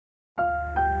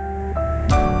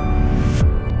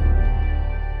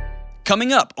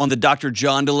Coming up on the Dr.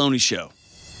 John Deloney Show.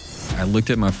 I looked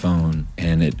at my phone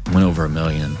and it went over 1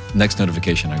 million. Next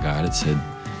notification I got, it said,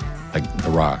 like, The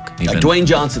Rock. Like Dwayne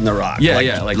Johnson, The Rock. Yeah,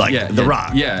 The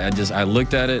Rock. Yeah, I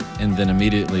looked at it and then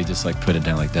immediately just like put it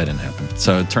down like that didn't happen.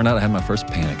 So it turned out I had my first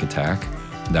panic attack.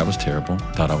 That was terrible.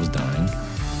 Thought I was dying.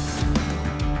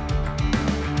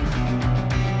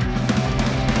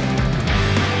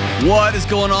 What is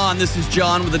going on? This is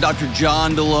John with the Dr.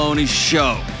 John Deloney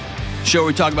Show. Show where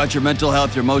we talk about your mental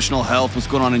health, your emotional health, what's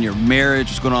going on in your marriage,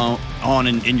 what's going on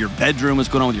in your bedroom, what's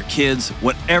going on with your kids,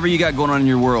 whatever you got going on in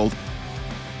your world.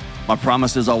 My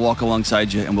promise is I'll walk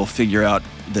alongside you and we'll figure out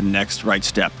the next right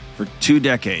step. For 2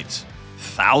 decades,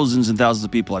 thousands and thousands of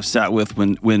people I've sat with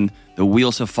when the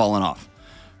wheels have fallen off.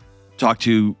 Talked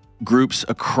to groups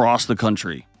across the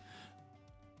country.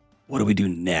 What do we do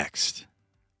next?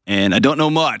 And I don't know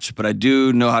much, but I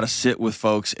do know how to sit with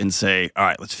folks and say, all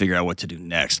right, let's figure out what to do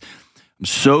next. I'm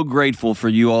so grateful for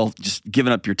you all just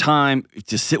giving up your time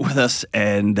to sit with us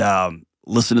and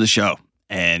listen to the show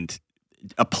and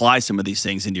apply some of these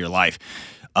things into your life.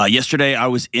 Yesterday, I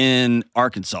was in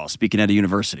Arkansas speaking at a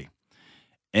university.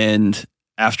 And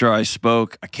after I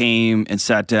spoke, I came and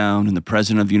sat down, and the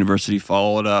president of the university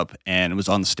followed up and was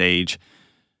on the stage.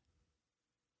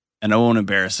 And I won't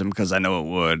embarrass him because I know it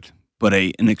would, but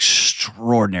an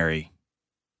extraordinary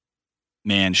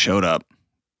man showed up,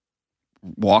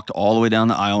 walked all the way down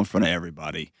the aisle in front of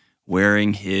everybody,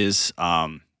 wearing his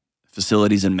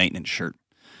facilities and maintenance shirt.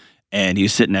 And he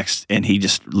was sitting next, and he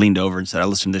just leaned over and said, I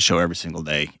listen to this show every single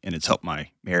day, and it's helped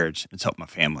my marriage, it's helped my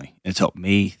family, it's helped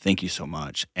me. Thank you so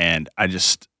much. And I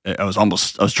was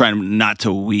trying not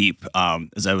to weep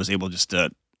as I was able just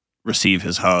to receive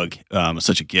his hug. It was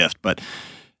such a gift. But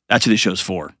that's who this show's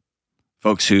for.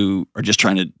 Folks who are just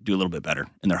trying to do a little bit better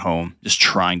in their home, just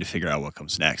trying to figure out what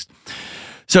comes next.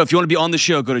 So if you want to be on the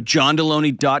show, go to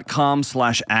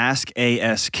johndeloney.com/ask.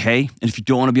 And if you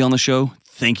don't want to be on the show,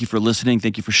 thank you for listening.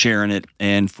 Thank you for sharing it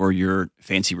and for your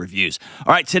fancy reviews.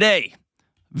 All right, today,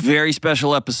 very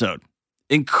special episode.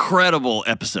 Incredible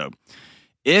episode.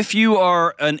 If you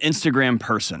are an Instagram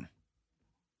person,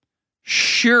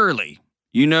 surely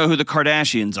you know who the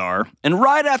Kardashians are. And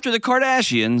right after the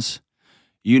Kardashians,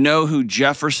 you know who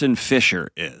Jefferson Fisher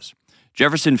is.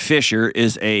 Jefferson Fisher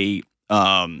is a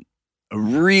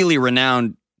really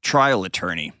renowned trial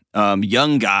attorney,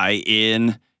 young guy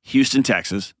in Houston,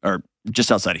 Texas, or just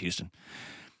outside of Houston.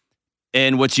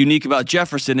 And what's unique about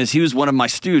Jefferson is he was one of my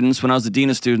students when I was the dean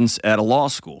of students at a law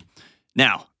school.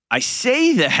 Now, I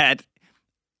say that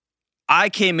I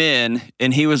came in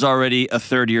and he was already a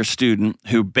third-year student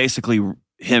who basically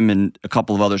him and a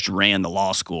couple of others ran the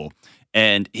law school.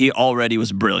 And he already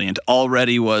was brilliant,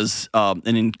 already was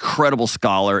an incredible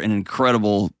scholar, an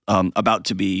incredible about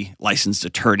to be licensed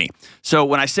attorney. So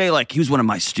when I say like he was one of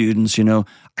my students, you know,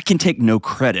 I can take no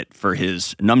credit for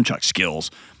his nunchuck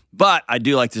skills. But I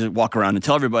do like to walk around and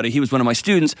tell everybody he was one of my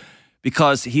students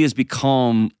because he has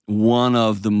become one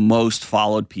of the most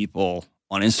followed people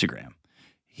on Instagram.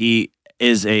 He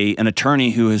is an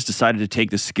attorney who has decided to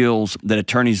take the skills that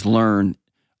attorneys learn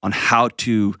on how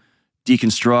to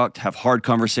deconstruct, have hard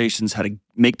conversations, how to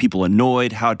make people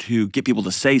annoyed, how to get people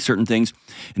to say certain things.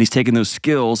 And he's taken those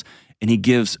skills and he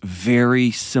gives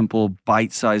very simple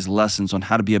bite-sized lessons on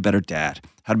how to be a better dad,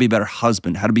 how to be a better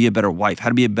husband, how to be a better wife, how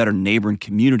to be a better neighbor and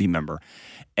community member.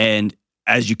 And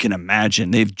as you can imagine,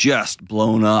 they've just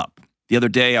blown up. The other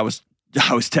day I was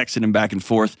texting him back and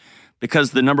forth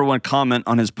because the number one comment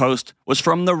on his post was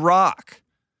from The Rock.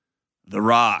 The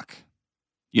Rock.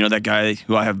 You know, that guy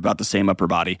who I have about the same upper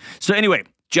body. So anyway,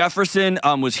 Jefferson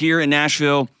was here in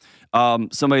Nashville,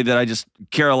 somebody that I just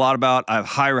care a lot about. I have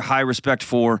high respect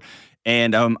for,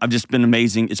 and I've just been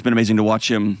amazing. It's been amazing to watch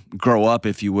him grow up,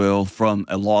 if you will, from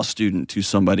a law student to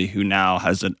somebody who now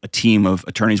has a team of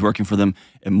attorneys working for them,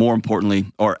 and more importantly,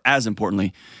 or as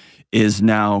importantly, is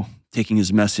now taking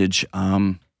his message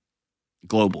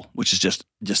global, which is just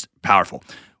powerful.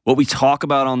 What we talk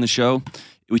about on the show,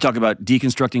 we talk about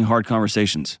deconstructing hard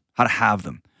conversations, how to have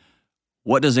them.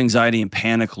 What does anxiety and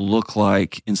panic look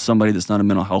like in somebody that's not a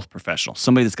mental health professional?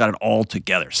 Somebody that's got it all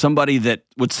together. Somebody that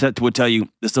would tell you,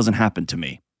 this doesn't happen to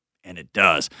me. And it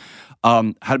does.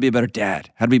 How to be a better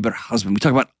dad. How to be a better husband. We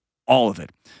talk about all of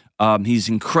it. He's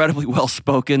incredibly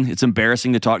well-spoken. It's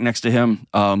embarrassing to talk next to him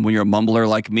when you're a mumbler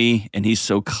like me, and he's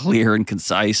so clear and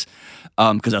concise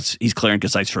because he's clear and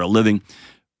concise for a living.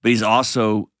 But he's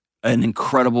also an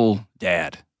incredible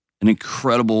dad, an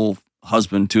incredible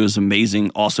husband to his amazing,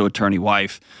 also attorney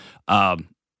wife. I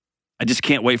just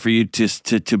can't wait for you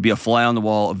to be a fly on the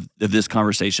wall of this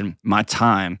conversation. My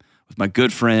time with my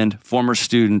good friend, former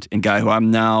student, and guy who I'm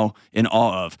now in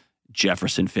awe of,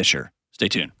 Jefferson Fisher. Stay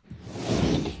tuned.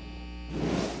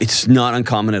 It's not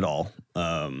uncommon at all.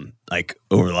 Like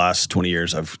over the last 20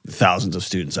 years, I've thousands of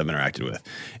students I've interacted with.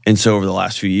 And so over the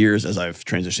last few years, as I've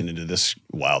transitioned into this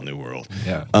wild new world,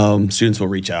 students will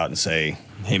reach out and say,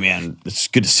 hey man, it's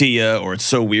good to see you, or it's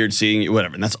so weird seeing you,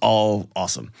 whatever. And that's all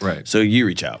awesome. Right. So you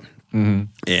reach out. And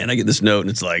I get this note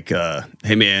and it's like,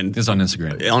 hey man. It's on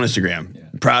Instagram. On Instagram. Yeah.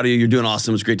 Proud of you. You're doing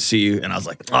awesome. It's great to see you. And I was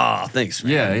like, thanks,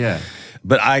 man. Yeah.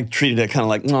 But I treated it kind of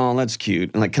like, oh, that's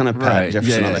cute. And like kind of pat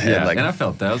Jefferson on the head. Like, and I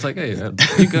felt that. I was like, hey,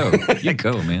 you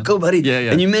go, man. Go, buddy.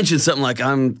 Yeah. And you mentioned something like,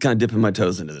 I'm kind of dipping my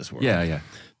toes into this world. Yeah.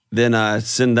 Then I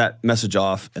send that message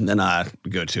off, and then I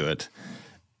go to it.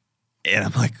 And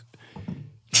I'm like,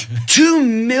 2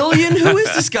 million? Who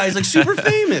is this guy? He's like super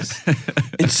famous.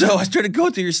 And so I started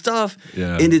going through your stuff,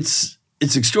 and it's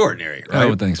extraordinary, right?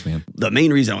 Oh, thanks, man. The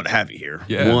main reason I want to have you here,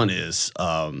 one is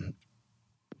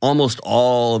almost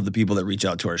all of the people that reach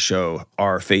out to our show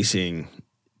are facing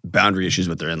boundary issues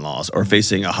with their in-laws, or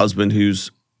facing a husband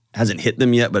who's hasn't hit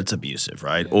them yet, but it's abusive,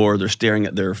 right? Yeah. Or they're staring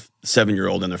at their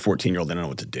 7-year-old and their 14-year-old, they don't know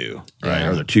what to do, right?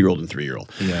 Or their 2-year-old and 3-year-old.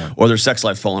 Yeah. Or their sex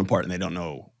life falling apart and they don't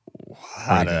know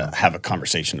how to have a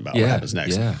conversation about what happens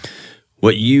next. Yeah.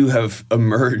 What you have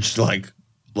emerged like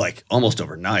almost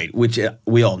overnight, which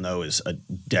we all know is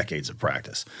decades of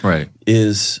practice, right?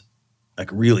 Is like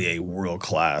really a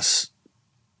world-class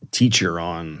teacher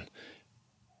on,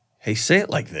 hey, say it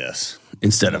like this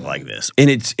instead of like this. And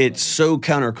it's so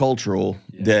countercultural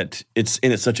that it's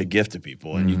such a gift to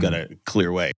people, and you've got a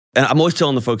clear way. And I'm always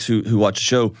telling the folks who watch the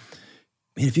show,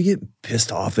 man, if you get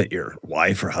pissed off at your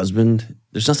wife or husband,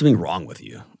 there's not something wrong with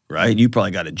you, right? You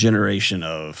probably got a generation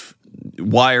of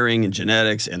wiring and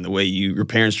genetics and the way your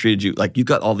parents treated you. Like, you've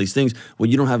got all these things. What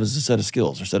you don't have is a set of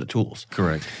skills or set of tools.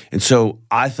 Correct. And so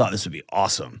I thought this would be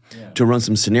awesome to run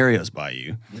some scenarios by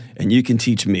you, and you can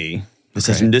teach me.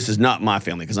 This is not my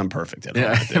family because I'm perfect at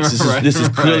all. This is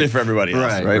clearly for everybody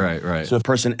else, right? So if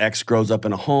person X grows up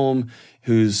in a home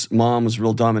whose mom was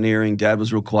real domineering, dad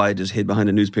was real quiet, just hid behind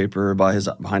a newspaper or behind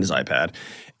his iPad,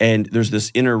 and there's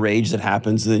this inner rage that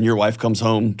happens, and then your wife comes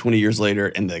home 20 years later,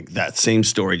 and that same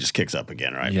story just kicks up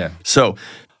again, right? Yeah. So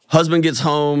husband gets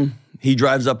home, he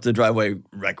drives up the driveway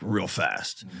like real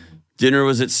fast. Dinner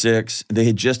was at 6. They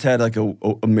had just had like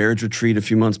a marriage retreat a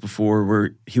few months before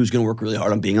where he was going to work really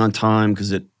hard on being on time because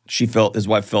his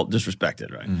wife felt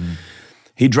disrespected, right?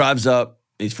 He drives up,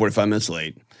 he's 45 minutes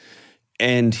late,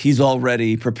 and he's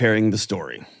already preparing the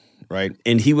story, right?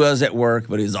 And he was at work,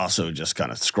 but he's also just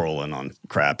kind of scrolling on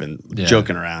crap and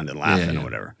joking around and laughing or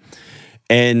whatever.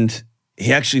 And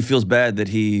he actually feels bad that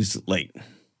he's late.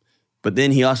 But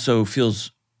then he also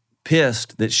feels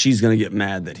pissed that she's going to get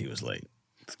mad that he was late.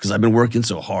 Because I've been working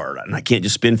so hard, and I can't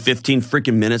just spend 15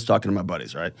 freaking minutes talking to my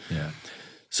buddies, right? Yeah.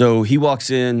 So he walks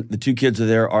in, the 2 kids are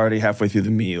there already halfway through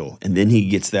the meal, and then he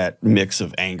gets that mix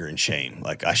of anger and shame.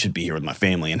 Like, I should be here with my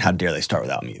family, and how dare they start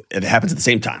without me? It happens at the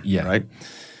same time, right?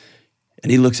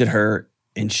 And he looks at her,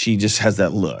 and she just has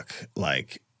that look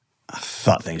like, I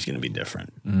thought things were going to be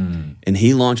different. And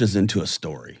he launches into a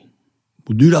story.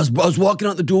 Well, dude, I was walking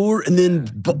out the door, and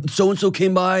then so-and-so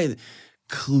came by,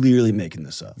 clearly making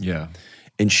this up. Yeah.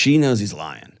 And she knows he's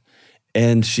lying.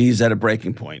 And she's at a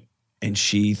breaking point. And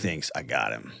she thinks, I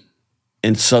got him.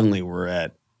 And suddenly we're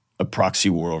at a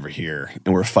proxy war over here.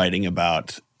 And we're fighting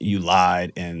about you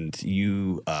lied and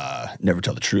you never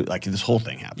tell the truth. Like, this whole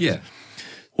thing happens. Yeah.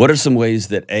 What are some ways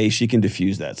that, A, she can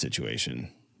diffuse that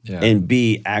situation? Yeah. And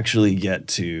B, actually get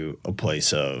to a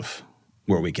place of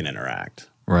where we can interact?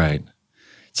 Right.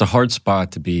 It's a hard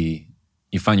spot to be.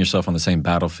 You find yourself on the same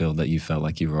battlefield that you felt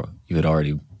like you had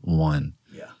already won.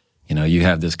 You know, you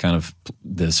have this kind of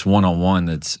this one-on-one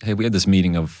that's, hey, we had this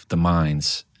meeting of the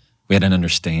minds. We had an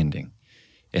understanding.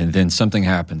 And then something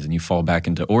happens and you fall back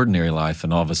into ordinary life,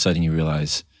 and all of a sudden you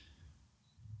realize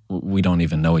we don't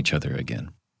even know each other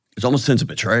again. It's almost a sense of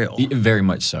betrayal. Very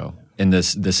much so. In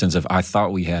this sense of, I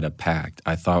thought we had a pact.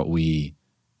 I thought we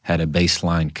had a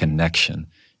baseline connection.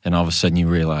 And all of a sudden you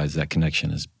realize that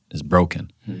connection is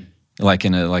broken. Like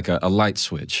in a light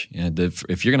switch. You know,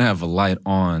 if you're going to have a light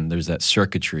on, there's that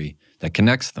circuitry that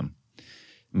connects them.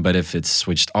 But if it's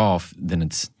switched off, then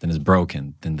it's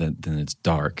broken. Then it's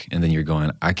dark, and then you're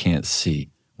going, I can't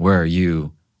see. Where are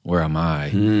you? Where am I?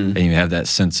 And you have that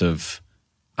sense of,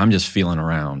 I'm just feeling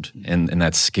around, and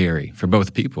that's scary for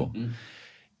both people.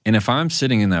 And if I'm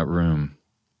sitting in that room,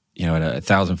 you know, at a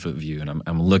 1,000-foot view, and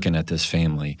I'm looking at this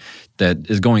family that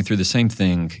is going through the same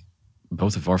thing.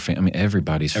 Both of our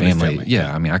everybody's family.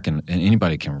 Yeah, I mean,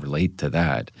 anybody can relate to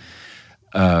that.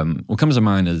 What comes to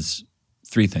mind is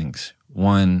 3 things.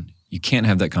 1, you can't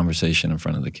have that conversation in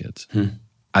front of the kids.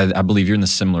 I believe you're in the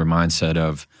similar mindset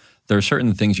of There are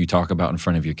certain things you talk about in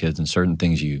front of your kids and certain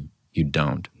things you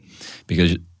don't.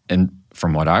 Because, and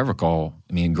from what I recall,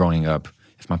 I mean, growing up,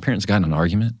 if my parents got in an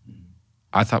argument,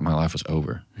 I thought my life was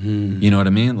over. You know what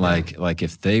I mean? Like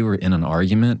if they were in an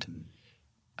argument,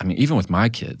 I mean, even with my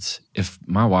kids, if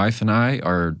my wife and I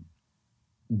are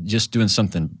just doing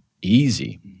something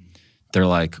easy, they're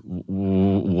like,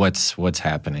 what's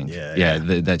happening?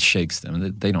 That shakes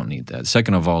them. They don't need that.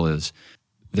 Second of all is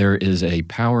there is a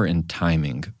power in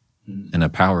timing and a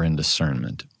power in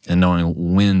discernment and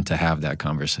knowing when to have that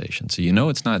conversation. So you know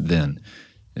it's not then,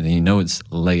 and then you know it's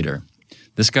later.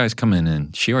 This guy's coming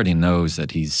in. She already knows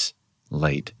that he's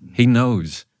late. He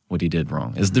knows what he did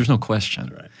wrong. There's no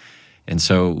question. Right. And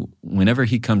so whenever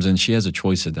he comes in, she has a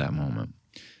choice at that moment.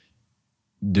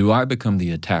 Do I become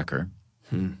the attacker?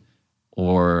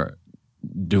 Or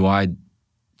do I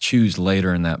choose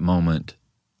later in that moment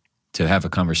to have a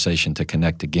conversation, to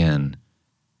connect again,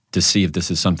 to see if this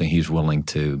is something he's willing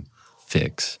to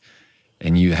fix?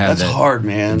 And you have That's hard,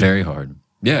 man. Very hard.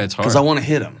 Yeah, it's hard. Because I want to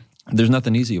hit him. There's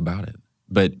nothing easy about it.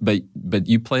 But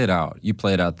you play it out. You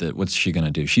play it out that what's she going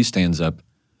to do? She stands up.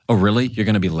 Oh, really? You're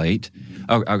going to be late?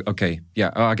 Oh, okay.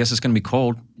 Yeah. Oh, I guess it's going to be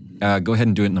cold. Go ahead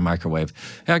and do it in the microwave.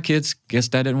 Yeah, kids, guess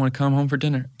Dad didn't want to come home for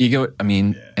dinner. You go,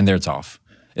 and there it's off.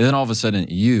 And then all of a sudden,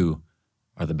 you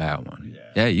are the bad one.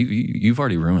 Yeah, you've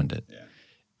already ruined it. Yeah.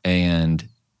 And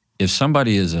if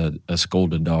somebody is a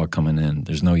scolded dog coming in,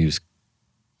 there's no use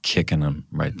kicking them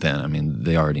right then. I mean,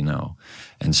 they already know.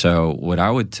 And so what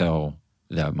I would tell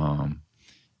that mom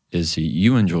is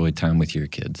you enjoy time with your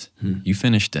kids. You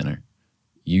finish dinner.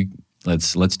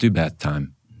 Let's do bath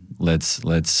time.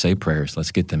 Let's say prayers.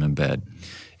 Let's get them in bed.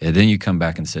 And then you come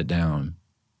back and sit down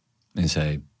and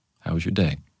say, how was your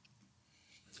day?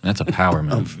 That's a power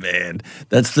move. Oh, man.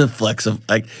 That's the flex of,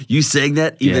 like, you saying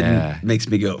that even makes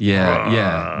me go,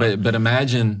 Yeah. But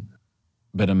imagine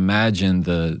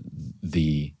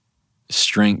the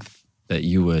strength that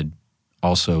you would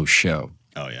also show.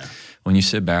 Oh, yeah. When you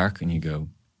sit back and you go,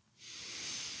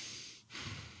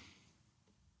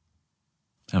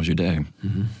 how was your day?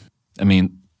 I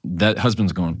mean, that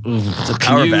husband's going, it's a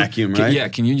power vacuum,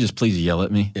 right? Can you just please yell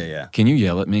at me? Yeah. Can you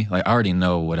yell at me? Like, I already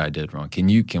know what I did wrong.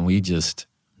 Can we just,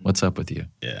 what's up with you?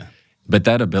 Yeah. But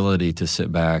that ability to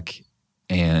sit back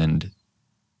and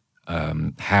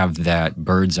have that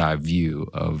bird's eye view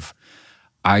of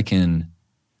I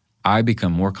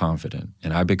become more confident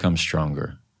and I become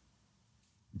stronger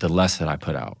the less that I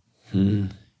put out.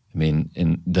 I mean,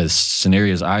 in the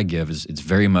scenarios I give, it's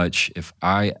very much if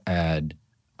I add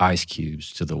ice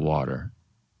cubes to the water,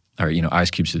 or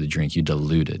ice cubes to the drink, you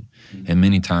dilute it. And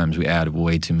many times we add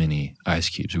way too many ice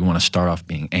cubes. We want to start off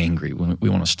being angry. We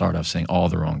want to start off saying all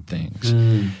the wrong things.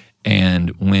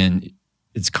 And when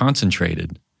it's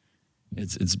concentrated,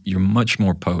 you're much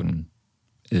more potent.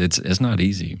 It's not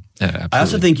easy. I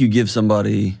also think you give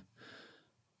somebody,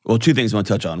 well, two things I want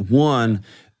to touch on. One,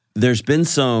 there's been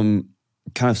some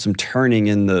turning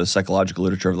in the psychological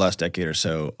literature of the last decade or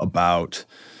so about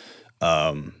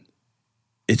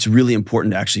it's really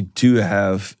important actually to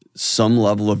have some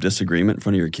level of disagreement in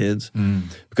front of your kids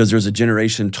because there's a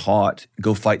generation taught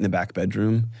go fight in the back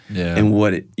bedroom. Yeah.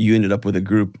 And you ended up with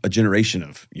a generation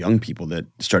of young people that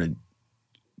started,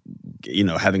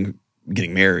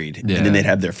 getting married, and then they'd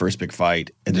have their first big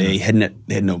fight, and they had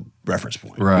no reference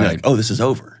point. Right. Like, oh, this is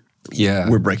over. Yeah.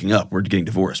 We're breaking up. We're getting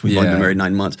divorced. We've only been married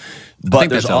 9 months. But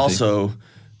there's also,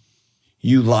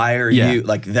 you liar,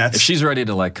 that's... If she's ready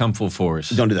to come full force.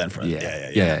 Don't do that in front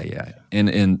of Yeah.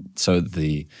 And so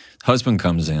the husband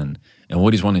comes in, and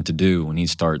what he's wanting to do when he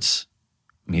starts,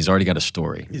 he's already got a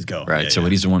story. He's going. Right?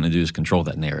 What he's wanting to do is control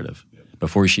that narrative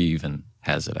before she even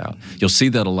has it out. You'll see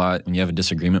that a lot when you have a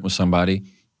disagreement with somebody.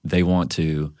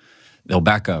 They'll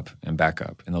back up, and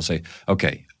they'll say,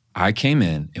 okay, I came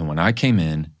in, and when I came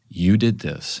in, you did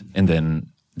this, and then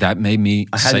that made me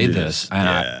say this,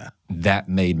 and that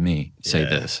made me say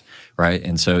this, right?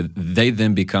 And so they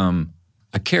then become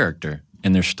a character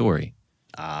in their story.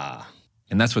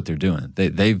 And that's what they're doing.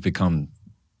 They've become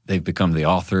the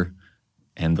author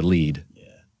and the lead,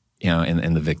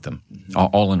 and the victim,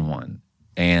 all in one.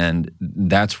 And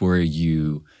that's where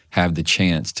you have the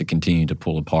chance to continue to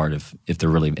pull apart if they're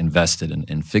really invested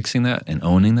in fixing that and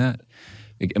owning that.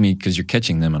 I mean, because you're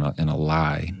catching them in a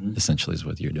lie, essentially, is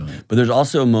what you're doing. But there's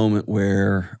also a moment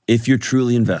where if you're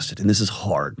truly invested, and this is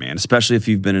hard, man, especially if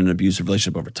you've been in an abusive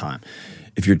relationship over time,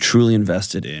 if you're truly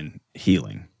invested in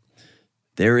healing,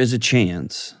 there is a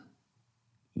chance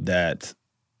that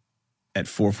at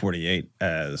 4:48,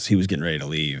 as he was getting ready to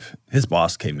leave, his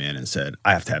boss came in and said,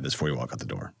 I have to have this before you walk out the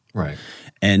door. Right.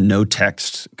 And no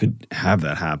text could have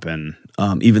that happen.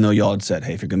 even though y'all had said,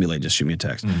 hey, if you're going to be late, just shoot me a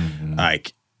text.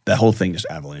 Like, that whole thing just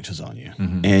avalanches on you.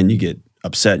 And you get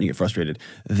upset and you get frustrated.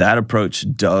 That approach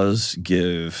does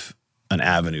give an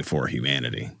avenue for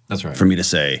humanity. That's right. For me to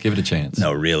say, Give it a chance.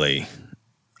 no, really,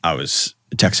 I was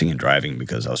texting and driving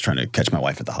because I was trying to catch my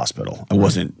wife at the hospital. I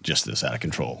wasn't just this out of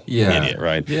control idiot,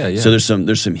 right? Yeah. So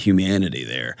there's some humanity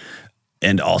there.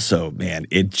 And also, man,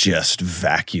 it just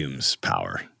vacuums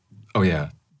power. Oh yeah,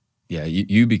 yeah.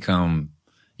 You become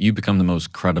the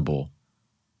most credible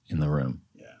in the room.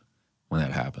 Yeah. When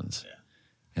that happens. Yeah.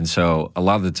 And so a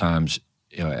lot of the times,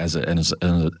 as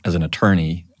an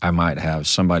attorney, I might have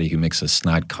somebody who makes a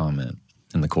snide comment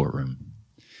in the courtroom.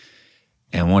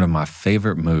 And one of my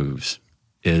favorite moves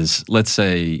is, let's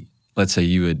say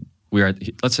we're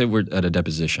at a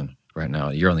deposition right now.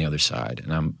 You're on the other side,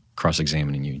 and I'm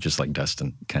cross-examining you, just like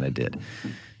Dustin kind of did.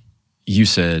 You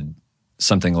said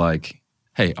something like,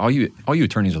 "Hey, all you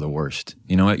attorneys are the worst.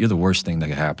 You know what? You're the worst thing that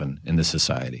could happen in this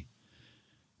society."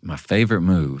 My favorite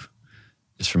move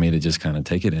is for me to just kind of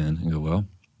take it in and go, "Well,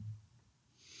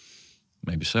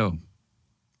 maybe so."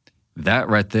 That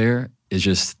right there is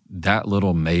just that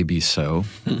little maybe so.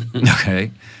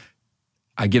 Okay,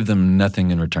 I give them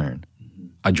nothing in return.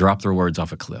 I drop their words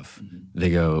off a cliff.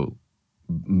 They go,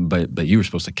 but you were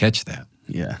supposed to catch that.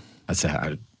 Yeah. I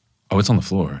said, oh, it's on the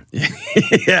floor.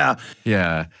 Yeah.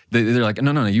 Yeah. They're like,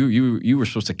 no, you were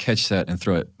supposed to catch that and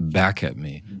throw it back at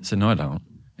me. I said, no, I don't.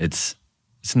 It's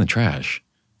in the trash.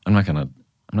 I'm not gonna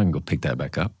go pick that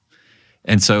back up.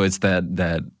 And so it's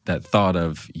that thought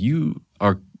of, you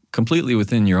are completely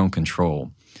within your own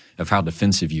control of how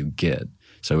defensive you get.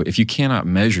 So if you cannot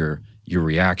measure your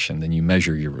reaction, then you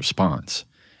measure your response.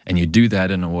 And you do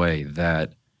that in a way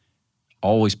that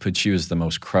always puts you as the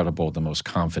most credible, the most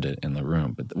confident in the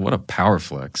room. But what a power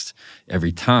flex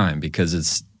every time,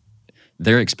 because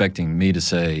they're expecting me to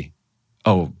say,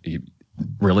 "Oh,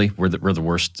 really? We're the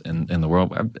worst in the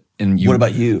world." And you, what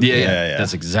about you? Yeah,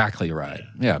 that's exactly right.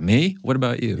 Yeah, me? What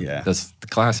about you? Yeah. That's the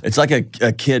classic. It's like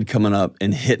a kid coming up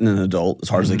and hitting an adult as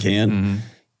hard as they can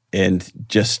and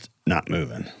just not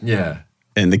moving. Yeah.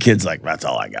 And the kid's like, that's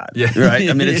all I got. Yeah. Right?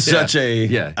 I mean, it's Yeah. such a,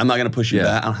 Yeah. I'm not going to push you Yeah.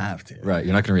 back. I don't have to. Right.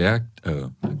 You're not going to react?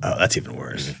 Oh, that's even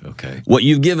worse. okay. What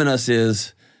you've given us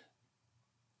is,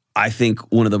 I think,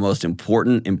 one of the most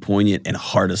important and poignant and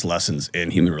hardest lessons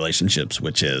in human relationships,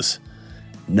 which is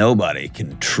nobody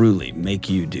can truly make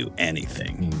you do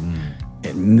anything.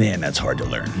 And man, that's hard to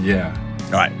learn. Yeah.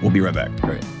 All right, we'll be right back.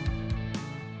 Great.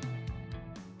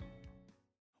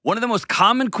 One of the most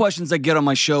common questions I get on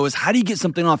my show is, how do you get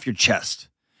something off your chest?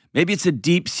 Maybe it's a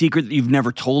deep secret that you've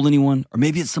never told anyone, or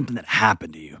maybe it's something that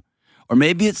happened to you. Or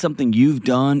maybe it's something you've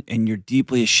done and you're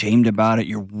deeply ashamed about it.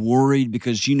 You're worried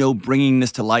because you know bringing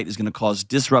this to light is going to cause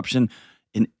disruption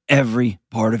in every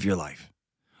part of your life.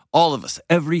 All of us,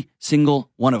 every single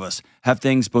one of us, have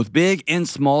things both big and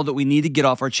small that we need to get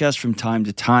off our chest from time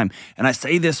to time. And I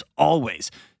say this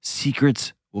always,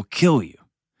 secrets will kill you.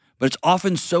 But it's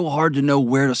often so hard to know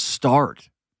where to start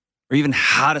or even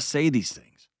how to say these things.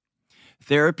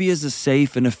 Therapy is a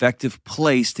safe and effective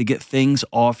place to get things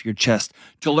off your chest,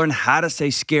 to learn how to say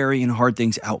scary and hard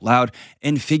things out loud,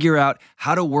 and figure out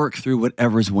how to work through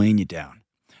whatever's weighing you down.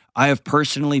 I have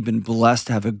personally been blessed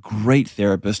to have a great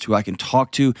therapist who I can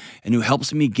talk to and who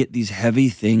helps me get these heavy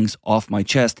things off my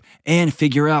chest and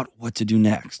figure out what to do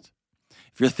next.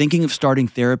 If you're thinking of starting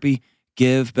therapy,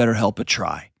 give BetterHelp a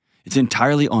try. It's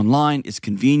entirely online, it's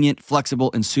convenient, flexible,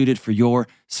 and suited for your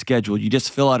schedule. You just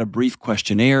fill out a brief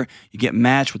questionnaire, you get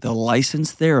matched with a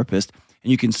licensed therapist, and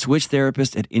you can switch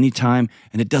therapists at any time,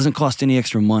 and it doesn't cost any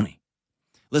extra money.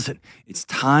 Listen, it's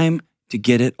time to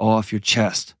get it off your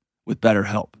chest with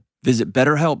BetterHelp. Visit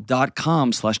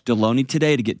BetterHelp.com/Deloney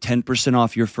today to get 10%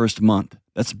 off your first month.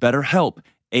 That's BetterHelp,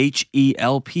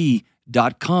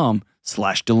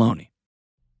 HELP.com/Deloney.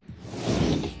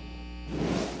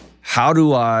 How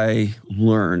do I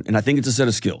learn? And I think it's a set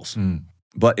of skills.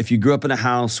 But if you grew up in a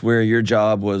house where your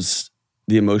job was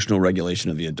the emotional regulation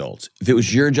of the adults, if it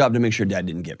was your job to make sure dad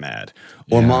didn't get mad,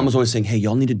 or mom was always saying, hey,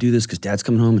 y'all need to do this because dad's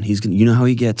coming home and he's going to, you know how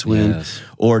he gets when,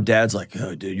 or dad's like,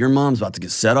 oh, dude, your mom's about to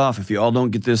get set off if you all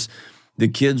don't get this. The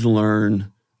kids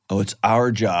learn, oh, it's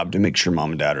our job to make sure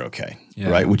mom and dad are okay,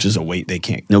 right? Which is a weight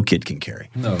no kid can carry.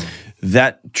 No.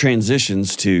 That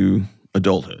transitions to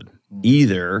adulthood.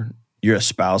 Either you're a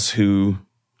spouse who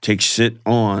takes it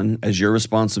on as your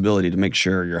responsibility to make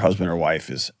sure your husband or wife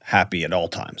is happy at all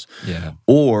times. Yeah.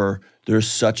 Or there's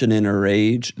such an inner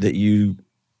rage that you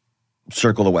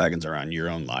circle the wagons around your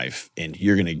own life and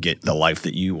you're going to get the life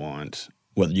that you want.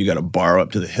 Whether you got to borrow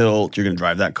up to the hilt, you're going to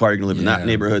drive that car, you're going to live in that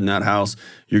neighborhood, in that house,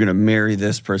 you're going to marry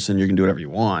this person, you're going to do whatever you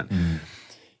want.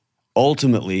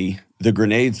 Ultimately, the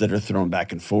grenades that are thrown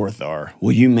back and forth are,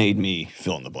 well, you made me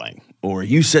fill in the blank, or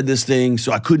you said this thing,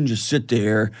 so I couldn't just sit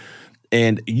there,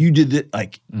 and you did it.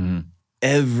 Like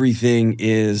everything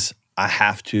is I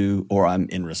have to, or I'm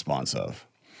in response of.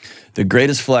 The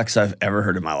greatest flex I've ever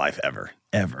heard in my life,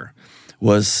 ever,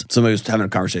 was somebody was having a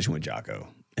conversation with Jocko,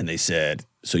 and they said,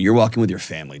 so you're walking with your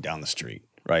family down the street,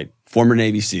 right? Former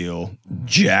Navy SEAL,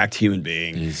 jacked human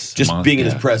being. Being in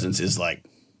his presence is like,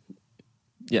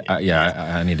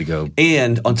 I need to go.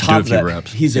 And on top of that,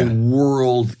 reps. he's a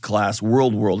world class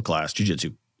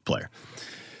jiu-jitsu player.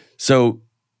 So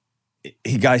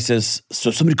guy says,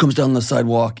 so somebody comes down the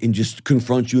sidewalk and just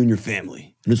confronts you and your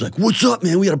family. And he's like, what's up,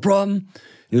 man? We got a problem? And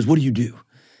he goes, what do you do?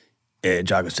 And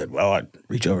Jocko said, well, I'd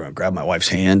reach over and grab my wife's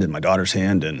hand and my daughter's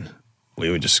hand, and we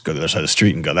would just go to the other side of the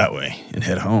street and go that way and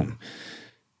head home.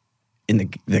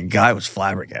 And the guy was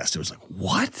flabbergasted. It was like,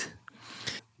 what?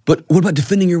 But what about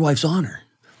defending your wife's honor?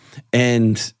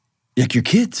 And like your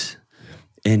kids?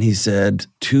 And he said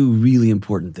two really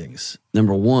important things.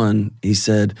 Number one, he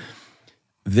said,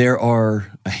 there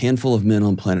are a handful of men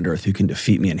on planet Earth who can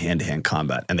defeat me in hand-to-hand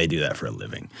combat, and they do that for a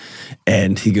living.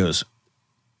 And he goes,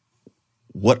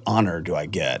 what honor do I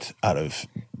get out of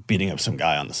beating up some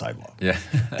guy on the sidewalk? Yeah.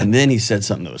 And then he said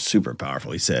something that was super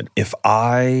powerful. He said, if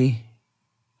I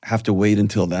have to wait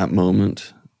until that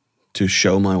moment to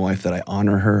show my wife that I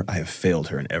honor her, I have failed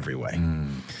her in every way.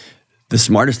 The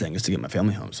smartest thing is to get my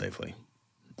family home safely.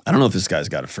 I don't know if this guy's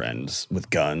got friends with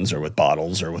guns or with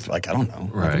bottles or with, like, I don't know.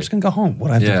 Right. Like, I'm just going to go home. What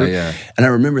do I have to prove? Yeah. And I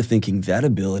remember thinking that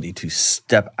ability to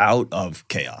step out of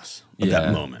chaos of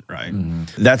that moment, right?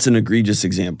 That's an egregious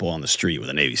example on the street with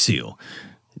a Navy SEAL.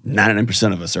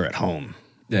 99% of us are at home,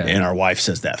 and our wife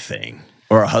says that thing.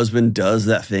 Or our husband does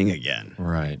that thing again.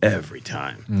 Right. Every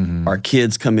time. Our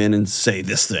kids come in and say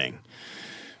this thing.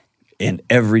 And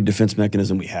every defense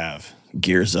mechanism we have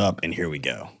gears up, and here we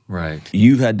go. Right.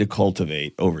 You've had to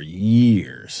cultivate over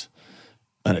years.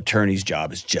 An attorney's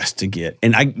job is just to get,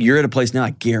 and you're at a place now,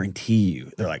 I guarantee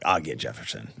you, they're like, I'll get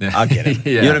Jefferson. I'll get him.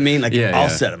 You know what I mean? Like, I'll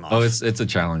set him off. Oh, it's a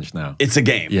challenge now. It's a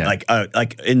game. Yeah.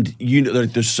 And you know,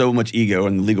 there's so much ego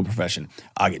in the legal profession.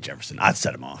 I'll get Jefferson. I'd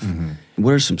set him off.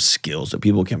 What are some skills that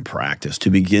people can practice to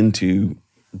begin to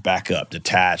back up,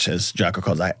 detach, as Jocko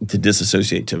calls it, to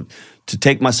disassociate, to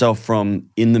take myself from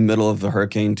in the middle of the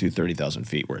hurricane to 30,000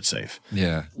 feet where it's safe?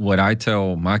 Yeah. What I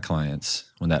tell my clients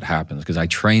when that happens, because I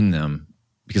train them,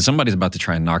 because somebody's about to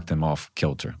try and knock them off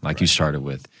kilter, like you started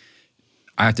with.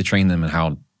 I have to train them in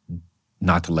how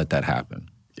not to let that happen.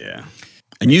 Yeah.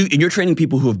 And you're training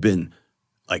people who have been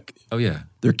like, oh yeah,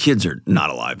 their kids are not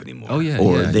alive anymore. Oh yeah,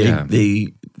 or yeah,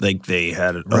 they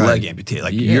had a leg amputated.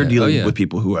 Like you're dealing with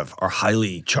people who are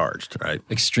highly charged, right?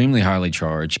 Extremely highly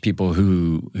charged. People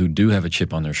who do have a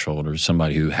chip on their shoulder.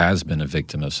 Somebody who has been a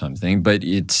victim of something. But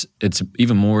it's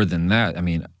even more than that. I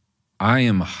mean, I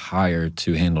am hired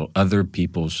to handle other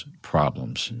people's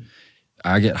problems.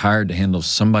 I get hired to handle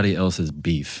somebody else's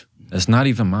beef. That's not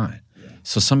even mine.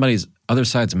 So somebody's other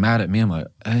side's mad at me. I'm like,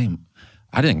 hey,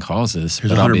 I didn't cause this.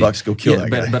 Here's $100 to go kill that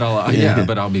guy.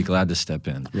 But I'll be glad to step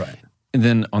in. Right. And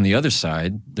then on the other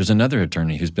side, there's another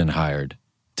attorney who's been hired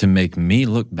to make me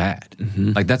look bad.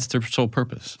 Like that's their sole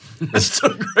purpose. That's so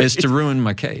great. It's to ruin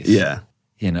my case. Yeah.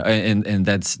 You know,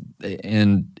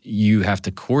 and you have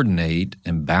to coordinate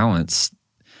and balance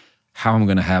how I'm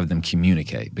going to have them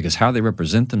communicate, because how they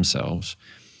represent themselves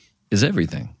is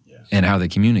everything, and how they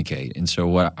communicate. And so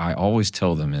what I always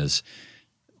tell them is,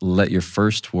 let your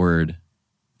first word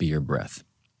be your breath.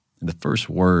 The first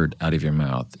word out of your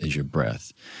mouth is your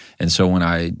breath. And so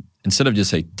instead of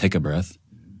just say, take a breath,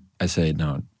 I say,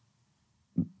 no,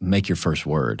 make your first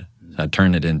word. So I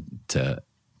turn it into,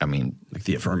 like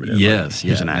the affirmative. Yes,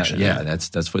 Here's an action.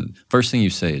 That's what first thing you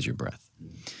say is your breath.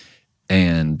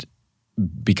 And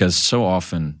because so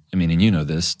often, and you know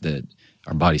this, that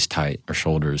our body's tight, our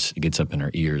shoulders, it gets up in our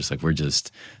ears, like we're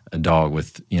just a dog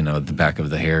with, the back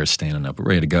of the hair standing up, we're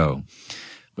ready to go.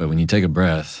 But when you take a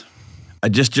breath,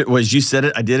 as you said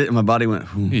it, I did it, and my body went,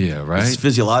 yeah, right? It's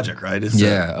physiologic, right? It's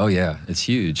it's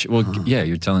huge. Well,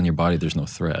 you're telling your body there's no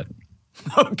threat.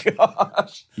 Oh,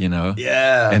 gosh.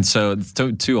 Yeah. And so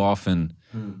too often,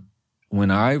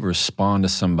 when I respond to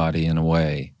somebody in a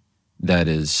way that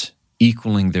is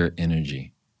equaling their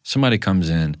energy, somebody comes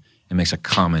in and makes a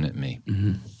comment at me.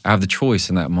 I have the choice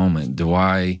in that moment. Do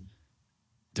I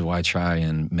try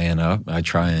and man up? I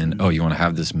try and, you want to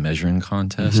have this measuring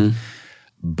contest?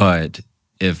 But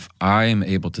if I am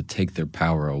able to take their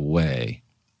power away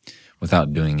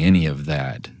without doing any of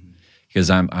that, because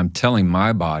I'm telling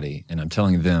my body and I'm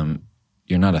telling them,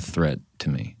 you're not a threat to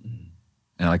me.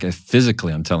 And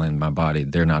physically I'm telling my body,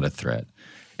 they're not a threat.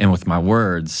 And with my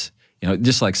words,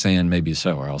 just like saying maybe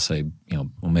so, or I'll say, well,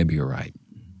 maybe you're right.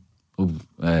 Ooh,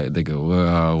 they go,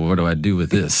 well, what do I do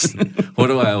with this? what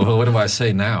do I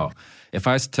say now? If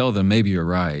I tell them maybe you're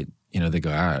right, they go,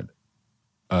 all right.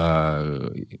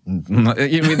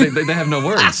 They have no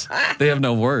words. They have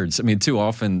no words. I mean, too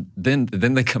often, then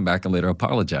they come back and later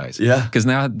apologize. Yeah. Because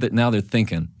now they're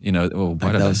thinking, well,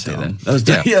 why did I say that? That was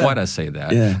dumb. Yeah. Why did I say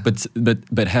that? Yeah.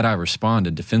 But had I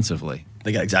responded defensively,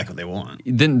 They got exactly what they want.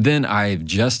 then I've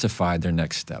justified their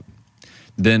next step.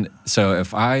 So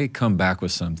if I come back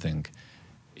with something,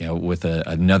 with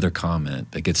another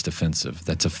comment that gets defensive,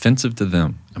 that's offensive to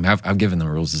them. I mean, I've given them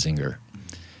a real zinger.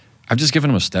 I've just given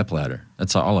them a stepladder.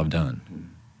 That's all I've done.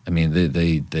 I mean,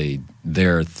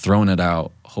 they're throwing it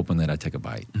out, hoping that I take a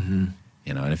bite. Mm-hmm.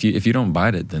 And if you don't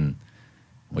bite it, then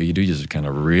what you do is just kind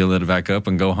of reel it back up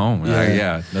and go home.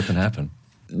 Yeah, nothing happened.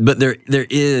 But there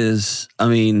is, I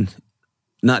mean,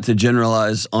 not to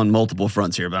generalize on multiple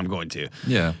fronts here, but I'm going to.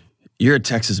 Yeah. You're a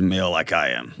Texas male like I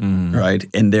am, right?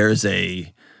 And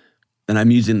and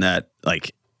I'm using that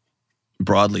like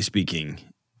broadly speaking.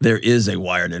 There is a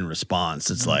wired-in response.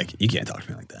 It's like, you can't talk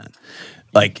to me like that.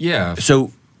 Like, yeah.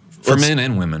 So for men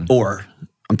and women. Or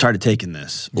I'm tired of taking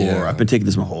this, or Yeah. I've been taking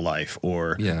this my whole life,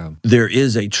 or Yeah. there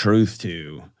is a truth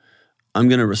to, I'm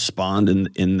going to respond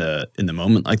in the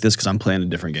moment like this because I'm playing a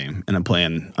different game, and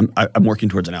I'm working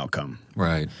towards an outcome.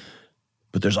 Right.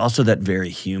 But there's also that very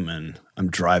human, I'm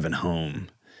driving home,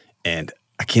 and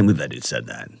I can't believe that dude said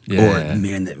that. Yeah. Or,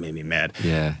 man, that made me mad.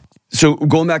 Yeah. So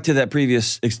going back to that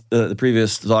previous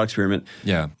thought experiment,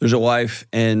 Yeah. there's a wife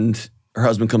and her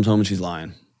husband comes home and she's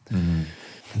lying.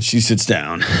 Mm-hmm. She sits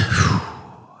down,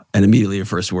 and immediately her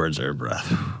first words are breath.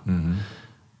 Mm-hmm.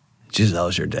 She says, "How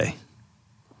was your day?"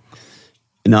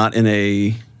 Not in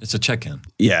a It's a check-in.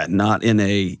 not in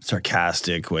a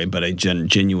sarcastic way, but a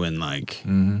genuine like,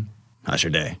 Mm-hmm. "How's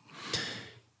your day?"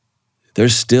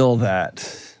 There's still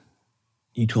that.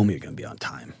 You told me you're going to be on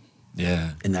time.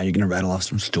 Yeah. And now you're going to rattle off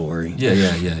some story.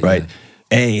 Yeah. Right.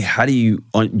 Yeah. How do you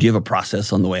have a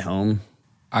process on the way home?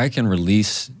 I can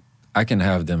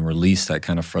have them release that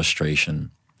kind of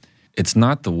frustration. It's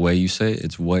not the way you say it,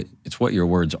 it's what your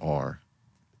words are.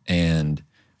 And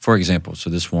for example, so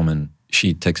this woman,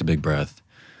 she takes a big breath.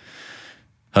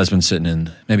 Husband's sitting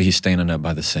maybe he's standing up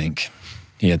by the sink.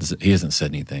 He hasn't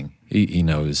said anything. He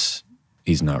knows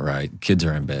he's not right. Kids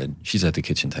are in bed. She's at the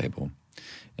kitchen table.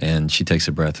 And she takes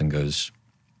a breath and goes,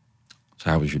 "So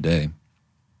how was your day?"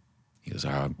 He goes,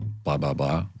 blah, blah,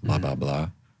 blah, blah, blah, blah.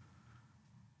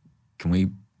 Can we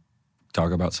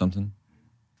talk about something?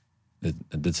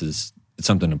 It's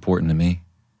something important to me.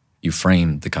 You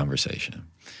frame the conversation.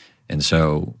 And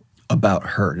so... About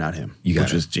her, not him.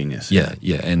 Which is genius. Yeah.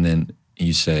 And then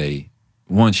you say,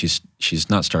 one, she's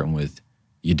not starting with,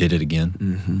 "You did it again."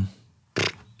 Mm-hmm.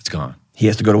 It's gone. He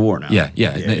has to go to war now. Yeah.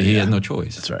 He has no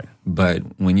choice. That's right. But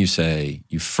when you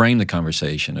frame the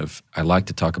conversation of, "I like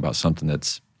to talk about something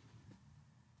that's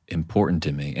important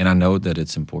to me, and I know that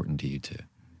it's important to you too.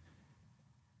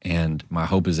 And my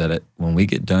hope is that when we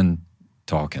get done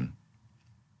talking,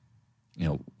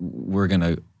 you're going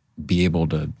to be able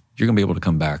to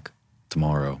come back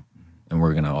tomorrow, and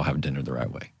we're going to all have dinner the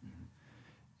right way."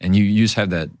 And you just have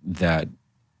that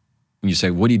when you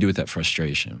say, "What do you do with that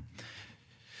frustration?"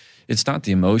 It's not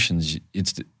the emotions,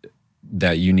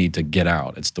 that you need to get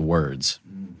out. It's the words.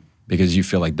 Because you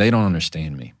feel like they don't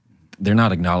understand me. They're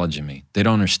not acknowledging me. They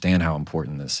don't understand how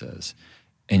important this is.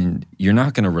 And you're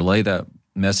not going to relay that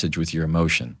message with your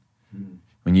emotion.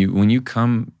 When you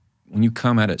come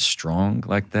at it strong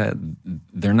like that,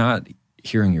 they're not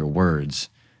hearing your words.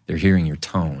 They're hearing your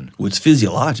tone. Well, it's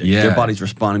physiologic. Yeah. Their body's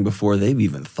responding before they've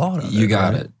even thought of it. You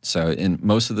got right? it. So, and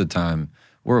most of the time,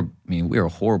 we are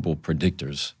horrible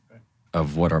predictors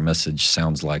of what our message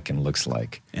sounds like and looks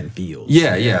like. And feels.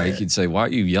 Yeah. You could say, "Why are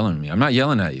you yelling at me?" I'm not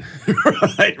yelling at you.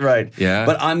 Right. Yeah.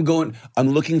 But I'm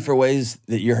looking for ways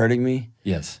that you're hurting me.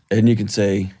 Yes. And you can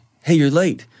say, "Hey, you're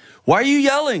late. Why are you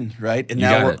yelling?" Right? And You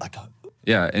now got we're it. like,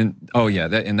 Yeah.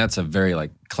 And that's a very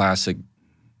classic,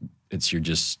 you're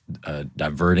just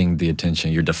diverting the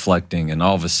attention, you're deflecting, and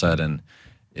all of a sudden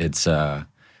it's, and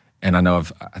I know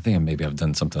I think maybe I've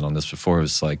done something on this before. It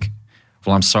was like,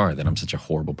 "Well, I'm sorry that I'm such a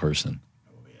horrible person."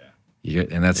 Oh, yeah.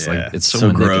 And that's it's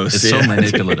so gross. It's so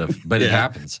manipulative, but it Yeah.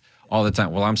 happens all the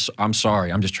time. "Well, I'm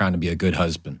sorry. I'm just trying to be a good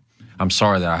husband. I'm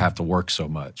sorry that I have to work so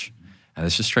much." And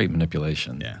it's just straight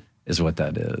manipulation. Yeah. Is what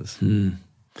that is.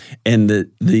 and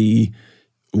the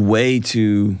way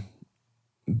to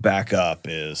back up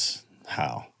is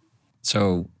how?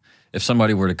 So if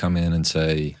somebody were to come in and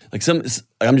say, I'm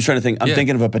just trying to think. I'm Yeah.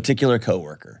 thinking of a particular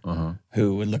coworker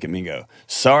who would look at me and go,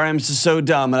 "Sorry, I'm just so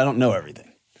dumb and I don't know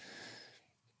everything."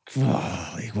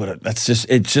 it's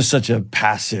just such a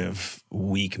passive,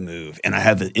 weak move. And I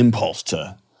have the impulse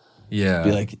to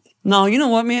be like, no, you know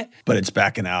what, man? But it's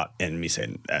backing out and me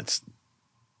saying that's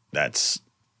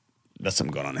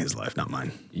something going on in his life, not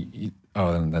mine.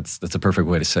 And that's a perfect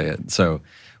way to say it. So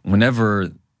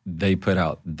whenever they put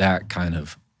out that kind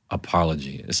of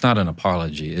apology, it's not an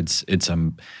apology. It's a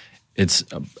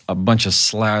bunch of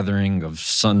slathering of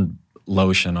sun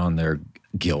lotion on their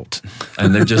guilt,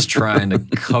 and they're just trying to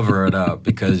cover it up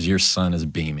because your sun is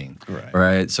beaming,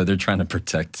 right? So they're trying to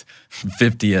protect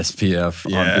 50 SPF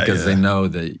because they know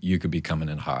that you could be coming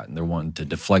in hot, and they're wanting to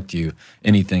deflect you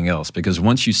anything else. Because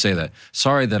once you say that,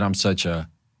 sorry that I'm such a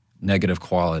negative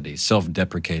quality,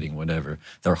 self-deprecating, whatever,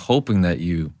 they're hoping that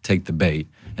you take the bait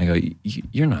and go,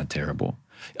 you're not terrible.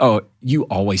 Oh, you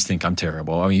always think I'm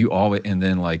terrible. I mean, you always, and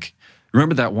then like,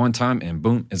 remember that one time, and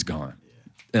boom, it's gone.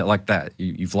 Like that,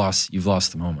 you've lost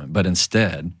the moment. But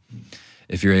instead,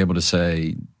 if you're able to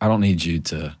say, I don't need you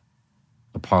to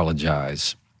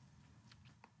apologize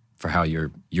for how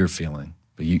you're feeling,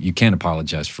 but you can't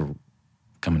apologize for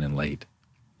coming in late.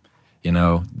 You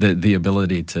know, the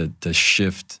ability to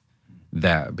shift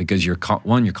that, because you're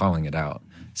calling it out.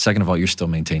 Second of all, you're still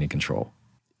maintaining control.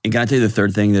 And can I tell you the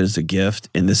third thing that is a gift?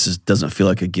 And this doesn't feel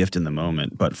like a gift in the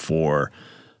moment, but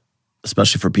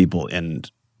especially for people in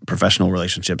professional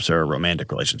relationships or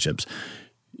romantic relationships,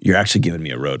 you're actually giving me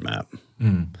a roadmap.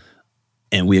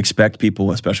 And we expect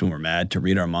people, especially when we're mad, to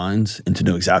read our minds and to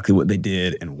know exactly what they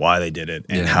did and why they did it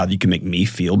and how you can make me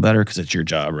feel better, because it's your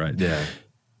job, right? Yeah.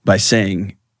 By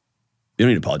saying, you don't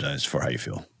need to apologize for how you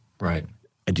feel. Right.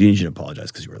 I do need you to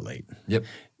apologize because you were late. Yep.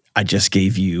 I just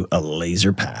gave you a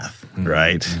laser path,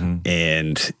 right?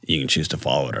 And you can choose to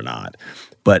follow it or not.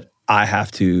 But I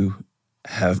have to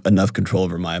have enough control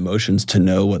over my emotions to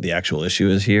know what the actual issue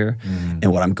is here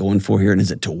and what I'm going for here. And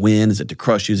is it to win? Is it to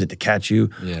crush you? Is it to catch you?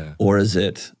 Yeah. Or is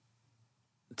it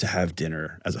to have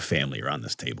dinner as a family around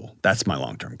this table? That's my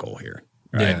long-term goal here,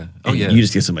 right? Yeah. Oh, yeah. You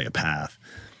just give somebody a path.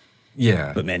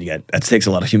 Yeah. But man, that takes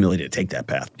a lot of humility to take that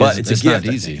path. But it's a gift.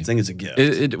 Not easy. I think it's a gift.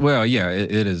 It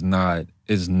is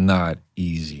not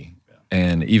easy.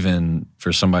 And even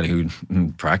for somebody who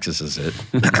practices it,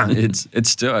 it's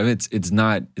still, I mean, it's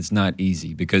not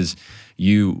easy, because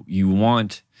you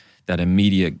want that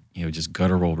immediate, just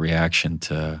guttural reaction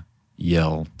to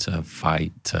yell, to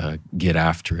fight, to get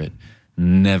after it.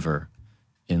 Never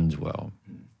ends well.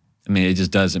 I mean, it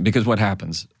just doesn't, because what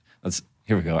happens?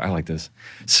 Here we go. I like this.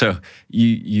 So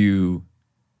you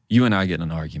and I get in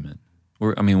an argument.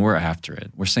 We're after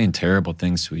it. We're saying terrible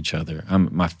things to each other.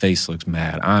 My face looks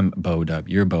mad. I'm bowed up.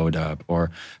 You're bowed up. Or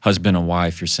husband and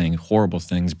wife, you're saying horrible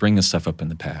things, bringing stuff up in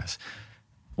the past.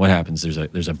 What happens?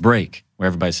 There's a break where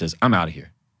everybody says, I'm out of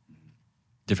here.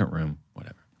 Different room,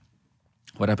 whatever.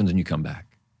 What happens when you come back?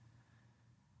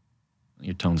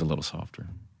 Your tone's a little softer.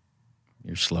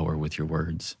 You're slower with your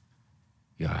words.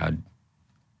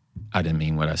 I didn't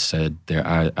mean what I said there.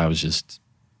 I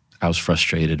was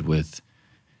frustrated with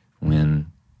when,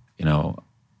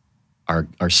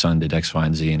 our son did X, Y,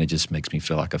 and Z, and it just makes me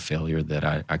feel like a failure that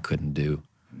I couldn't do.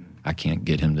 I can't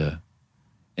get him to,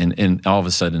 and all of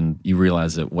a sudden you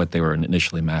realize that what they were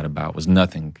initially mad about was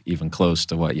nothing even close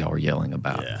to what y'all were yelling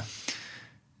about. Yeah.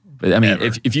 But I mean,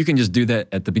 if you can just do that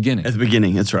at the beginning. At the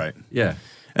beginning, that's right. Yeah.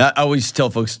 I always tell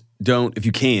folks, if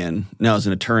you can, now as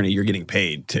an attorney, you're getting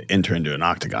paid to enter into an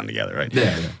octagon together, right?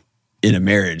 Yeah. In a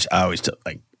marriage, I always tell,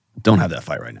 don't have that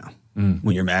fight right now.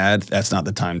 When you're mad, that's not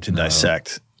the time to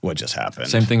dissect what just happened.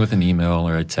 Same thing with an email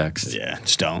or a text. Yeah,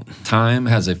 just don't. Time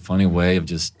has a funny way of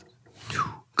just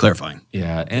clarifying.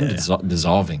 Yeah, and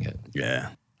dissolving it.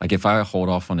 Yeah. Like if I hold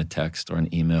off on a text or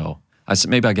an email,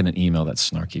 maybe I get an email that's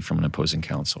snarky from an opposing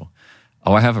counsel.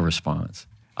 Oh, I have a response.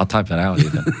 I'll type that out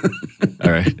even.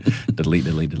 All right. Delete.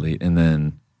 And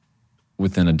then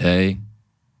within a day,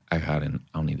 I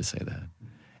don't need to say that.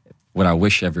 What I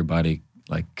wish everybody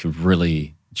could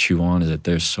really chew on is that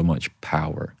there's so much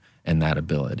power in that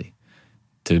ability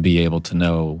to be able to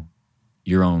know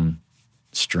your own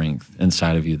strength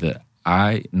inside of you, that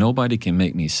nobody can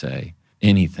make me say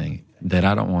anything that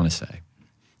I don't want to say.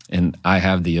 And I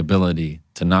have the ability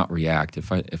to not react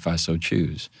if I so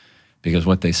choose, because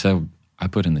what they said, I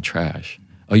put in the trash.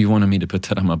 Oh, you wanted me to put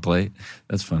that on my plate?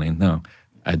 That's funny. No,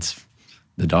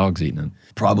 the dog's eating it.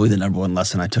 Probably the number one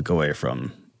lesson I took away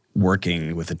from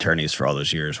working with attorneys for all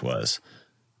those years was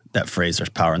that phrase, there's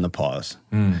power in the pause.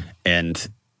 And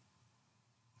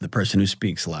the person who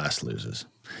speaks last loses.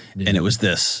 Yeah. And it was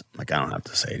this, I don't have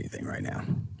to say anything right now.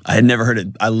 I had never heard it.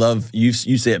 I love, you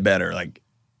say it better,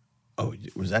 oh,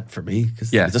 was that for me?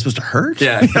 Is that supposed to hurt?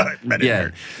 Yeah.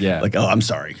 Yeah. Yeah. Oh, I'm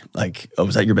sorry. Oh,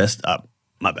 was that your best?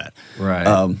 my bad.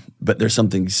 Right. But there's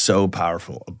something so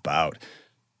powerful about,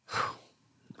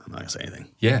 I'm not going to say anything.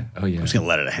 Yeah. Oh, yeah. I'm just going to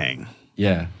let it hang.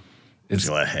 Yeah. Just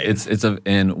gonna let it hang.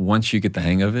 And once you get the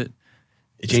hang of it,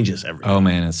 It changes everything. oh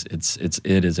man,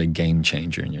 it is a game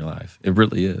changer in your life. It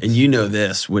really is. And you know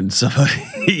this, when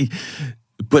somebody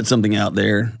put something out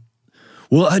there,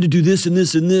 well, I had to do this and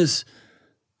this and this.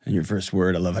 And your first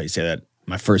word, I love how you say that.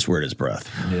 My first word is breath.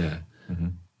 Yeah. Mm-hmm.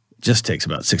 Just takes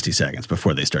about 60 seconds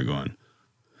before they start going,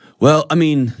 well, I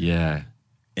mean, Yeah.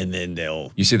 and then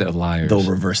You see that with liars. they'll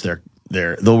reverse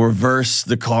they'll reverse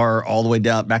the car all the way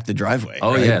down back the driveway.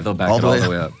 Oh right? yeah, they'll back it all the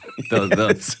way up. So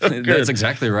good. That's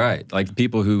exactly right. Like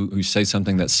people who say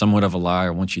something that's somewhat of a lie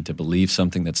or want you to believe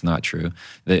something that's not true.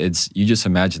 You just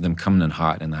imagine them coming in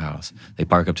hot in the house. They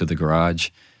park up to the garage,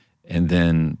 and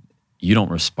then you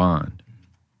don't respond,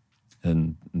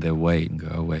 and they wait and go,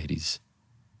 "Oh wait, he's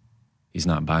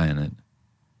not buying it."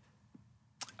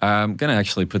 I'm gonna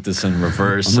actually put this in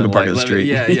reverse. I'm gonna park on the street.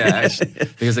 Yeah, actually,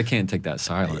 because they can't take that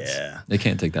silence. Yeah. They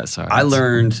can't take that silence. I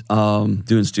learned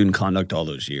doing student conduct all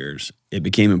those years, it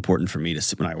became important for me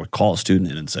to, when I would call a student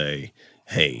in and say,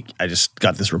 hey, I just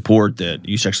got this report that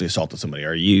you sexually assaulted somebody,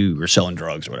 or you were selling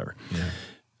drugs or whatever. Yeah.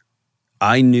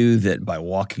 I knew that by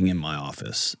walking in my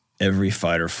office, every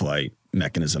fight or flight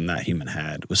mechanism that human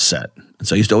had was set. And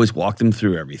so I used to always walk them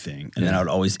through everything, and then I would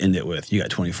always end it with, you got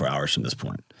 24 hours from this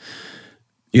point.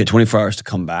 You get 24 hours to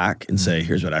come back and say,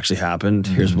 here's what actually happened.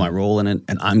 Here's my role in it.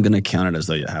 And I'm going to count it as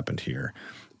though it happened here.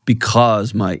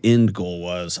 Because my end goal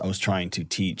was I was trying to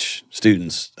teach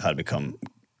students how to become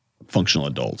functional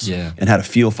adults. Yeah. And how to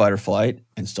feel fight or flight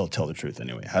and still tell the truth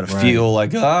anyway. How to feel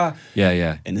like,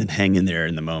 Yeah. and then hang in there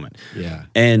in the moment. Yeah.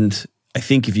 And I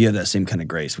think if you have that same kind of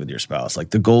grace with your spouse,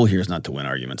 like the goal here is not to win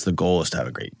arguments. The goal is to have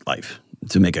a great life,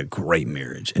 to make a great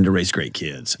marriage, and to raise great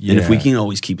kids. Yeah. And if we can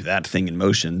always keep that thing in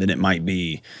motion, then it might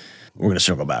be, we're going to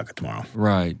circle back tomorrow.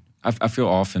 Right. I feel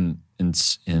often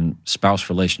in spouse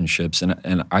relationships,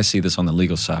 and I see this on the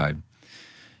legal side,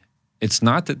 it's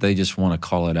not that they just want to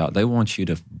call it out. They want you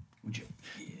to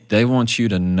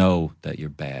know that you're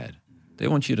bad. They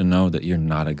want you to know that you're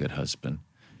not a good husband.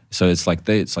 So it's like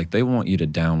they want you to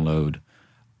download,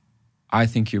 I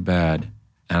think you're bad,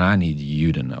 and I need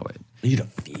you to know it. You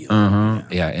don't feel.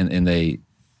 Yeah,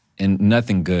 and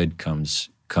nothing good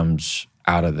comes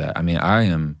out of that. I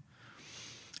mean,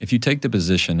 if you take the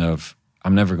position of,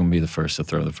 I'm never going to be the first to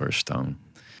throw the first stone,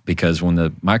 because when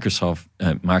the microscope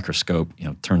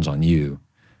turns on you,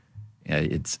 yeah,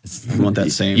 it's You want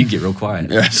that same. You get real quiet.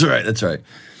 Yeah, that's right.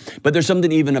 But there's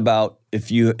something even about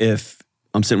if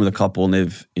I'm sitting with a couple and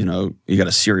they've, you got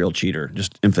a serial cheater,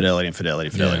 just infidelity.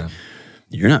 Yeah.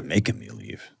 You're not making me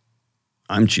leave.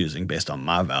 I'm choosing based on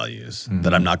my values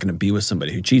that I'm not going to be with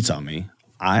somebody who cheats on me.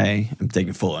 I am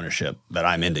taking full ownership that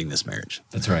I'm ending this marriage.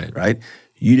 That's right. Right?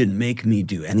 You didn't make me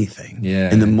do anything. Yeah.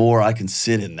 And the more I can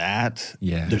sit in that,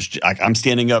 Yeah. I'm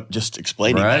standing up just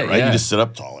explaining that, right? Yeah. You just sit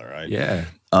up taller, right? Yeah.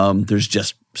 There's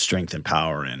just strength and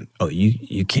power in,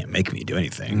 you can't make me do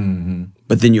anything. Mm-hmm.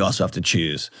 But then you also have to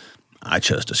choose, I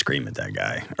chose to scream at that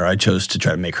guy, or I chose to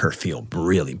try to make her feel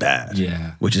really bad.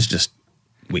 Yeah. Which is just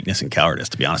weakness and cowardice,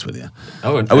 to be honest with you.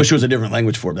 Oh, and I wish there was a different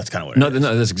language for it, but that's kind of what it is.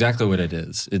 No, that's exactly what it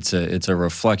is. It's a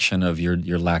reflection of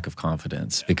your lack of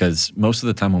confidence, because most of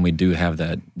the time when we do have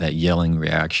that yelling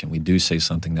reaction, we do say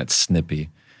something that's snippy.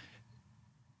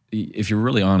 If you're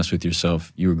really honest with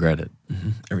yourself, you regret it. Mm-hmm.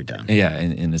 Every time. Yeah,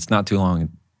 and it's not too long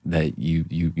that you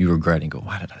regret and go,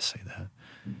 why did I say that?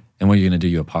 And what are you going to do?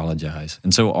 You apologize.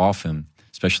 And so often,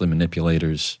 especially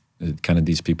manipulators, kind of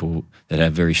these people that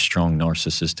have very strong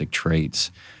narcissistic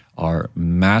traits, are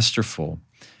masterful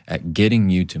at getting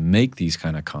you to make these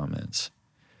kind of comments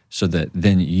so that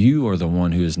then you are the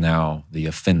one who is now the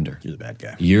offender. You're the bad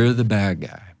guy. You're the bad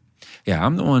guy. Yeah,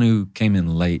 I'm the one who came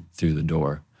in late through the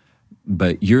door,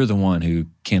 but you're the one who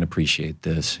can't appreciate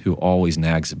this, who always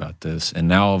nags about this, and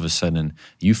now all of a sudden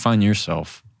you find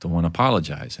yourself the one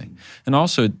apologizing. And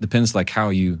also it depends like how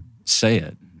you say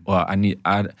it. Well, I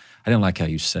didn't like how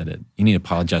you said it. You need to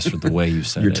apologize for the way you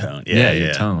said Your it. tone. Yeah,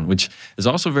 your tone, which is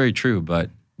also very true.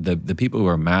 But the people who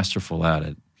are masterful at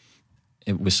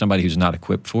it with somebody who's not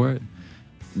equipped for it,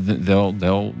 they'll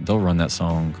run that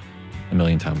song a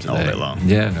million times a day. All day long.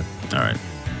 Yeah. All right.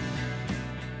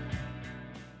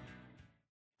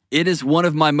 It is one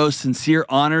of my most sincere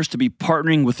honors to be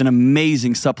partnering with an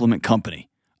amazing supplement company.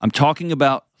 I'm talking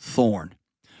about Thorne.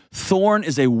 Thorne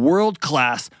is a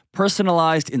world-class,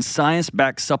 personalized and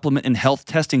science-backed supplement and health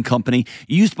testing company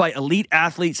used by elite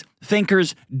athletes,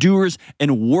 thinkers, doers,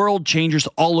 and world changers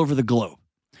all over the globe.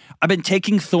 I've been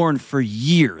taking Thorne for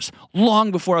years,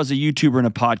 long before I was a YouTuber and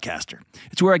a podcaster.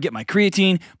 It's where I get my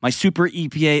creatine, my super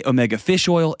EPA omega fish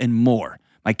oil, and more.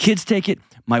 My kids take it.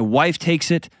 My wife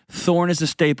takes it. Thorne is a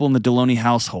staple in the Deloney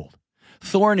household.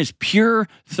 Thorne is pure,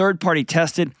 third-party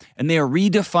tested, and they are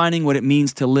redefining what it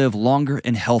means to live longer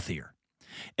and healthier.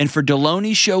 And for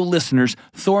Deloney Show listeners,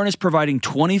 Thorne is providing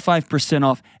 25%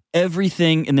 off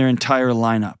everything in their entire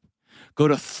lineup. Go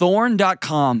to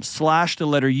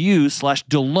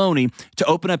thorne.com/U/Deloney to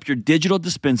open up your digital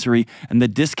dispensary, and the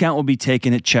discount will be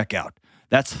taken at checkout.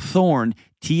 That's Thorne,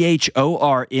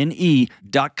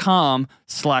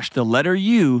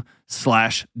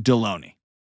 THORNE.com/U/Deloney.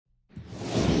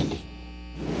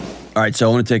 All right, so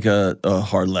I want to take a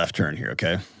hard left turn here,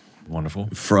 okay? Wonderful.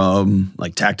 From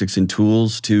like tactics and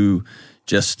tools to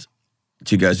just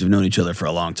two guys who've known each other for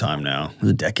a long time now.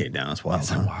 It's a decade now. It's wild. Is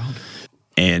that wild?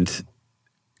 And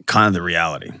kind of the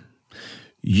reality.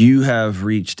 You have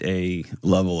reached a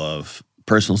level of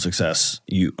personal success.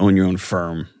 You own your own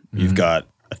firm. Mm-hmm. You've got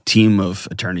a team of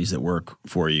attorneys that work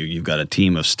for you. You've got a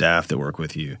team of staff that work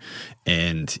with you.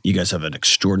 And you guys have an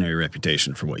extraordinary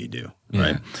reputation for what you do,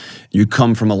 right? You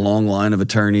come from a long line of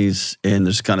attorneys, and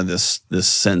there's kind of this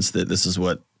sense that this is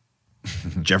what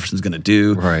Jefferson's going to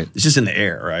do. Right. It's just in the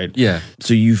air, right? Yeah.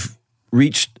 So you've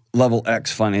reached level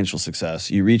X financial success.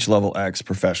 You reach level X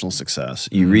professional success.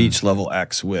 You reach level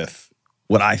X with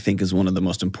what I think is one of the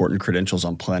most important credentials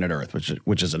on planet Earth,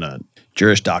 which is a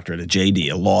Juris Doctorate, a JD,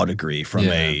 a law degree from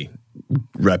a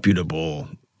reputable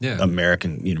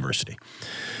American university.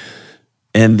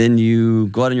 And then you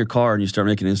go out in your car and you start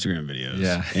making Instagram videos.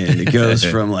 Yeah. And it goes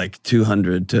from like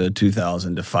 200 to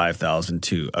 2,000 to 5,000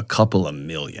 to a couple of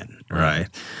million, right?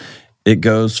 It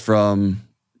goes from,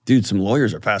 dude, some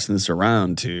lawyers are passing this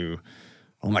around to,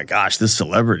 oh my gosh, this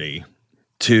celebrity,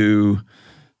 to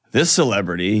this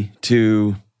celebrity,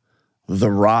 to The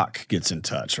Rock gets in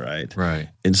touch, right? Right.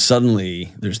 And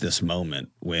suddenly there's this moment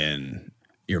when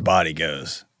your body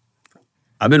goes,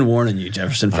 I've been warning you,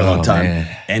 Jefferson, for a long time,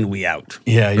 and we out.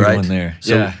 Yeah, you're right? going there.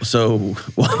 So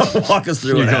walk us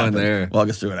through what happened. There. Walk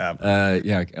us through what happened. I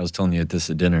was telling you at this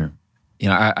at dinner. You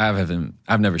know,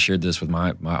 I've never shared this with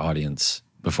my audience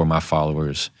before, my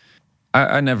followers.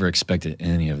 I never expected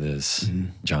any of this,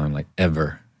 John, like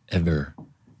ever.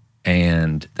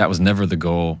 And that was never the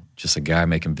goal, just a guy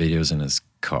making videos in his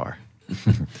car.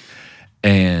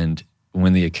 And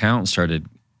when the account started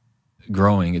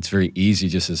growing, it's very easy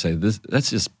just to say, that's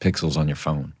just pixels on your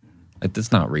phone. Like,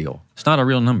 that's not real. It's not a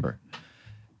real number.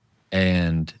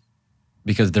 And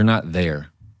because they're not there.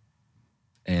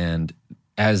 And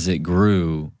as it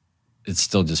grew, it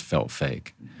still just felt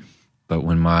fake. But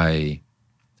when my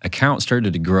account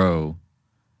started to grow,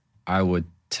 I would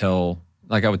tell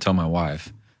my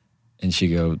wife, and she'd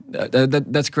go,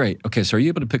 that's great. Okay, so are you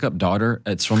able to pick up daughter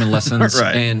at swimming lessons?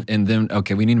 Right. And then,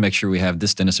 okay, we need to make sure we have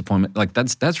this dentist appointment. Like,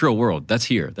 that's real world. That's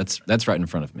here. That's right in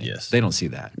front of me. Yes. They don't see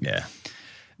that. Yeah.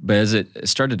 But as it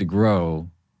started to grow,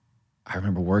 I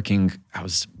remember working, I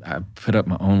put up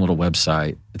my own little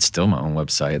website. It's still my own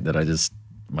website that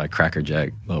my Cracker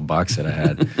Jack little box that I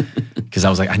had. Because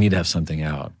I was like, I need to have something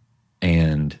out.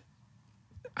 And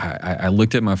I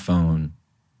looked at my phone,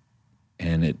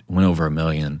 and it went over 1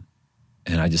 million.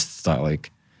 And I just thought,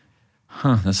 like,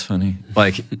 that's funny.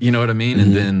 Like, you know what I mean?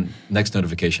 And then next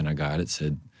notification I got, it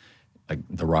said, like,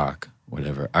 The Rock,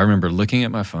 whatever. I remember looking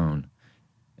at my phone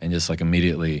and just, like,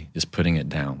 immediately just putting it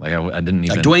down. Like, I didn't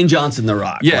even... Like Dwayne Johnson, The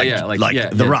Rock. Yeah,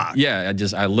 The Rock. Yeah,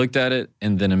 I looked at it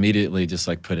and then immediately just,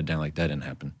 like, put it down. Like, that didn't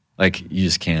happen. Like, you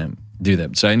just can't do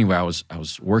that. So anyway, I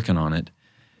was working on it.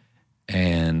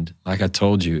 And like I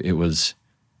told you, it was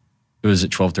at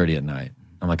 12:30 at night.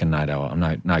 I'm like a night owl. I'm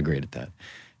not great at that.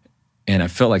 And I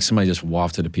felt like somebody just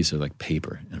wafted a piece of like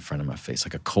paper in front of my face,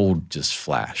 like a cold just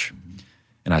flash.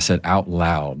 And I said out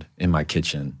loud in my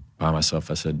kitchen by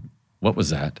myself, I said, "What was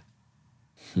that?"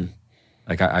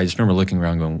 Like I just remember looking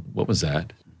around going, "What was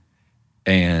that?"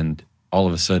 And all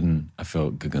of a sudden I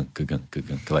felt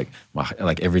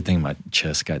like everything, my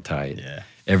chest got tight. Yeah.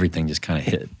 Everything just kind of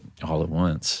hit all at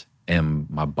once. And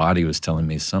my body was telling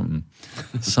me something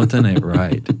ain't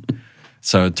right.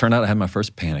 So it turned out I had my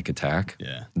first panic attack.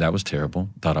 Yeah. That was terrible.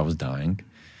 Thought I was dying.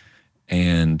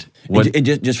 And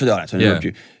just for the audience, I interrupt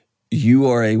you. You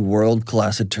are a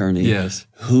world-class attorney. Yes.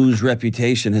 Whose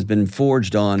reputation has been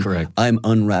forged on, correct, I'm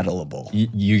unrattleable.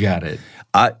 You got it.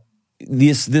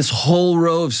 This whole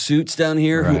row of suits down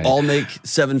here Right. who all make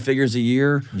 7 figures a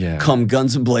year come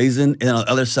guns blazing, and on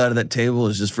the other side of that table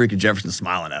is just freaking Jefferson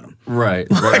smiling at them. Right.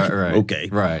 Okay.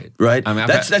 Right. Right? I mean,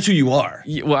 that's who you are.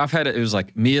 Well, I've had it was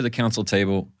like me at the council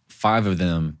table, 5 of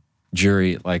them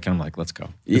jury. Like, I'm like, let's go.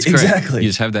 Exactly. You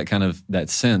just have that kind of, that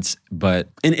sense, but.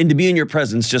 And to be in your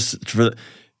presence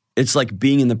it's like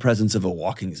being in the presence of a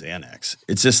walking Xanax.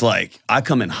 It's just like, I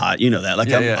come in hot, you know that. Like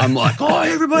I'm like, oh,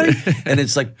 hey, everybody. And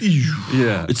it's like,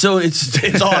 yeah.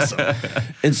 It's awesome.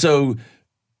 And so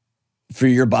for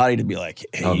your body to be like,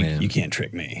 hey, you can't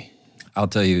trick me. I'll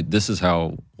tell you, this is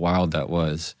how wild that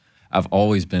was. I've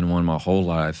always been one my whole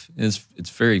life. It's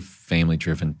very family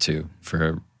driven too,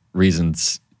 for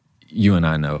reasons you and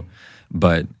I know.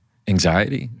 But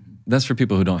anxiety, that's for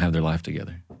people who don't have their life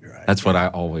together. Right. That's what I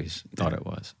always thought it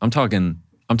was. I'm talking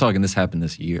this happened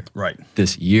this year. Right.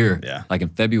 This year, Yeah. like in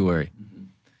February.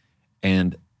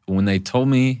 And when they told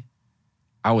me,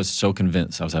 I was so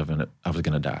convinced I was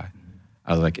going to die.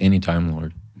 I was like, anytime,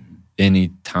 Lord.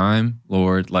 Anytime,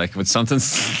 Lord. Like, when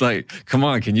something's like, come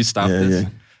on, can you stop this? Yeah.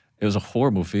 It was a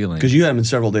horrible feeling. Because you had them in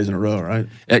several days in a row, right?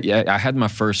 Yeah, I had my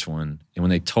first one. And when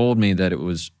they told me that it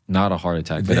was not a heart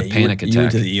attack, but a panic attack. You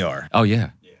went to the ER. Oh,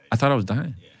 yeah. I thought I was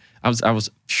dying. Yeah. I was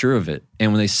sure of it.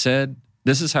 And when they said,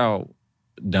 this is how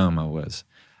dumb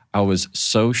I was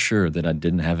so sure that I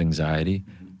didn't have anxiety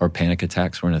or panic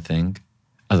attacks weren't a thing.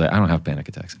 I was like, I don't have panic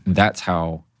attacks. That's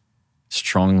how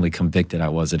strongly convicted I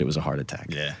was that it was a heart attack.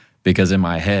 Yeah. Because in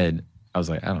my head, I was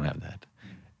like, I don't have that.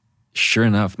 Sure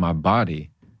enough, my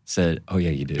body said, oh, yeah,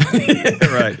 you do.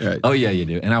 Right. Oh, yeah, you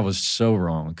do. And I was so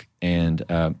wrong. And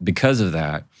because of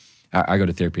that, I go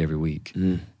to therapy every week.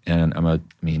 And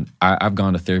I've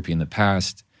gone to therapy in the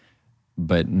past,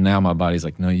 but now my body's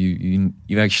like, no, you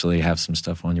actually have some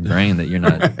stuff on your brain that you're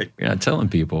not telling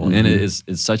people. And it's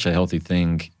such a healthy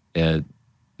thing that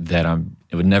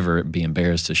it would never be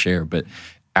embarrassed to share. But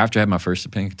after I had my first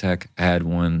panic attack, I had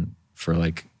one for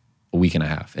like a week and a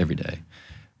half every day.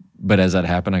 But as that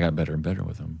happened, I got better and better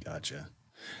with them. Gotcha.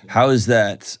 How is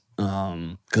that?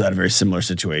 Because I had a very similar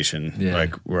situation,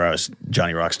 like where I was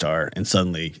Johnny Rockstar, and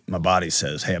suddenly my body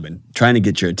says, hey, I've been trying to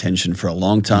get your attention for a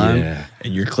long time,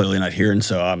 and you're clearly not here, and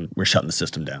so we're shutting the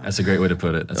system down. That's a great way to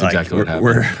put it. That's like, exactly what happened.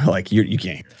 We're like, you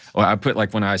can't hear. Well, I put,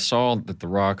 like, when I saw that The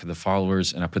Rock, the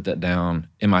followers, and I put that down,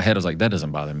 in my head, I was like, that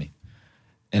doesn't bother me.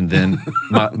 And then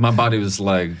my body was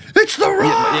like, it's The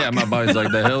Rock! Yeah, my body's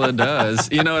like, the hell it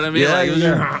does. You know what I mean?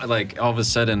 Yeah, like all of a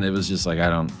sudden, it was just like,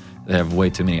 they have way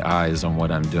too many eyes on what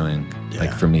I'm doing,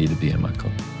 like for me to be in my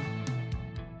club.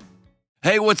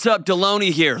 Hey, what's up?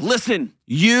 Deloney here. Listen,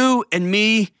 you and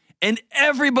me and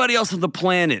everybody else on the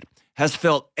planet has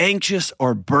felt anxious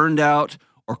or burned out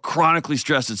or chronically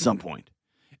stressed at some point.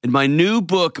 In my new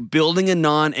book, Building a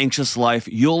Non-Anxious Life,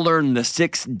 you'll learn the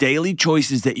 6 daily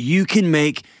choices that you can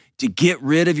make to get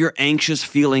rid of your anxious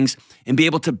feelings and be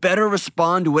able to better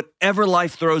respond to whatever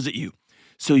life throws at you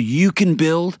so you can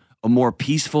build a more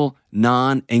peaceful,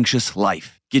 non-anxious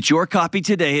life. Get your copy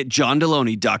today at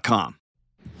johndeloney.com.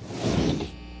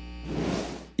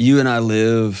 You and I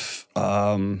live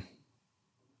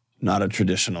not a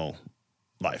traditional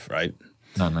life, right?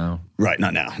 Not now. Right,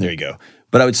 not now. There you go.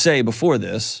 But I would say before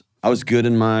this, I was good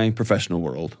in my professional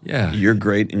world. Yeah. You're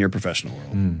great in your professional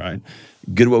world, right?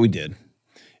 Good at what we did.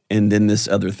 And then this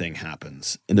other thing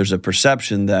happens. And there's a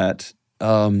perception that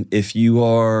if you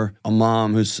are a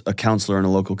mom who's a counselor in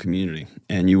a local community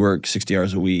and you work 60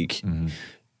 hours a week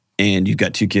and you've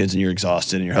got 2 kids and you're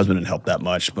exhausted and your husband didn't help that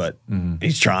much, but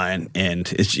he's trying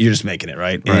and you're just making it,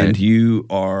 right? And you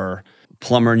are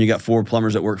plumber and you got 4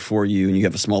 plumbers that work for you and you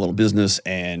have a small little business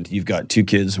and you've got 2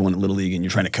 kids, 1 at Little League, and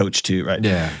you're trying to coach too, right?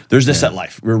 Yeah. There's this set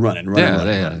life. We're running.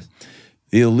 Yeah.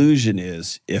 The illusion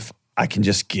is if I can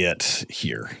just get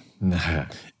here. Nah.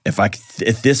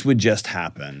 If this would just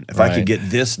happen, if I could get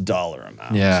this dollar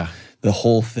amount, the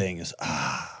whole thing is,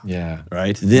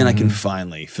 right? Then I can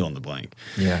finally fill in the blank.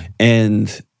 Yeah.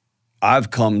 And I've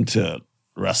come to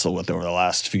wrestle with over the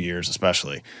last few years,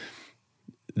 especially,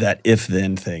 that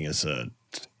if-then thing is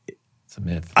it's a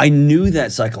myth. I knew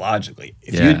that psychologically.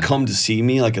 If you had come to see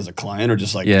me like as a client or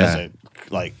just like as a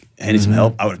I need some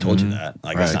help, I would have told you that.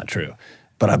 Like that's not true.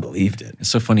 But I believed it. It's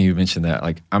so funny you mentioned that.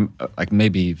 Like I'm like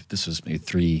maybe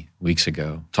 3 weeks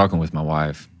ago, talking with my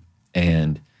wife,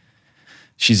 and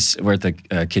we're at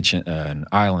the kitchen, an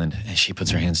island, and she puts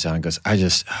her hands down and goes,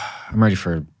 I'm ready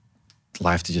for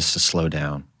life to slow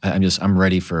down. I'm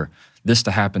ready for this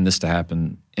to happen,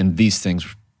 and these things,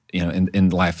 in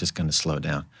life is going to slow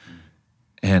down.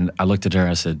 And I looked at her,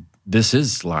 I said, this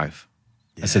is life.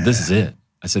 I said, this is it.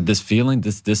 I said, this feeling,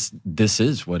 this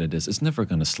is what it is. It's never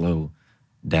going to slow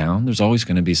down. There's always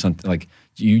going to be something, like,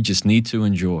 you just need to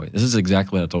enjoy. This is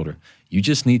exactly what I told her. You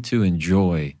just need to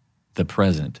enjoy the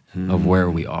present of where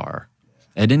we are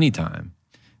at any time,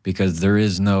 because there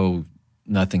is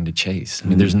nothing to chase. I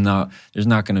mean, there's not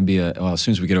going to be as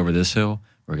soon as we get over this hill,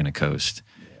 we're going to coast.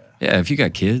 Yeah, if you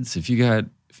got kids, if you got,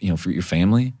 for your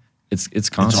family, it's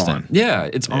constant. on. Yeah,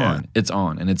 it's on. It's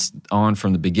on. And it's on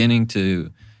from the beginning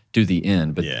to the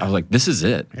end. But I was like, this is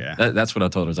it. Yeah. That's what I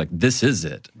told her. I was like, this is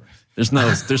it. There's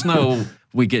no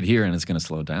we get here and it's going to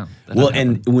slow down.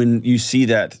 And when you see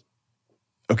that,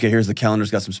 okay, here's the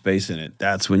calendar's got some space in it.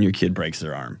 That's when your kid breaks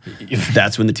their arm.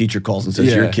 That's when the teacher calls and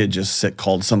says, your kid just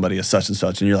called somebody a such and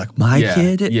such. And you're like, my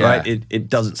kid? Yeah. Right? It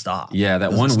doesn't stop. Yeah,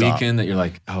 that one weekend that you're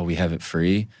like, oh, we have it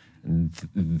free.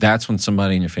 That's when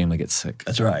somebody in your family gets sick.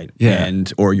 That's right. Yeah.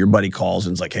 Or your buddy calls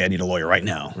and is like, hey, I need a lawyer right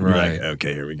now. And Right. you're like,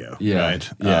 okay, here we go. Yeah. Right.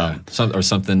 Yeah. Or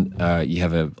something, you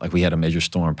have we had a major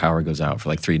storm, power goes out for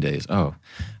like 3 days. Oh,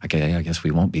 okay, I guess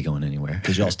we won't be going anywhere.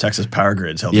 Because y'all's Texas power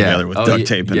grids held together with duct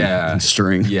tape and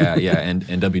string. Yeah, and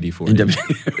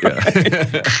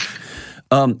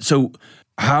WD-40. So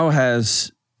how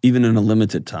has, even in a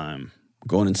limited time,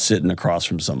 going and sitting across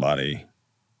from somebody,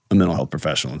 a mental health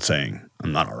professional, and saying,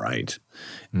 I'm not all right.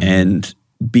 Mm-hmm. And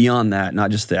beyond that,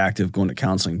 not just the act of going to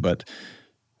counseling, but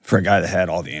for a guy that had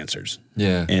all the answers.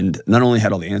 Yeah. And not only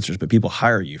had all the answers, but people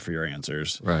hire you for your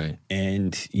answers. Right.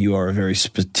 And you are a very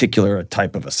particular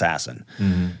type of assassin.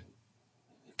 Mm-hmm.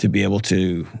 To be able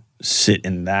to sit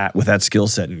in that, with that skill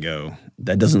set and go,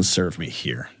 that doesn't serve me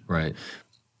here. Right.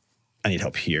 I need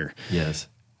help here. Yes.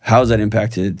 How has that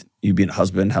impacted you being a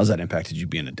husband? How's that impacted you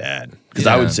being a dad? Because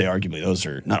I would say those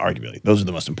are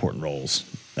the most important roles.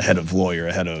 Ahead of lawyer,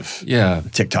 ahead of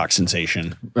TikTok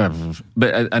sensation. But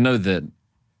I know that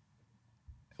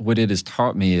what it has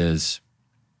taught me is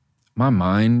my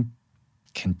mind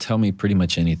can tell me pretty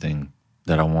much anything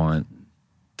that I want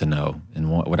to know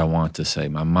and what I want to say.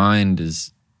 My mind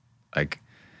is like,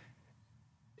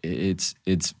 it's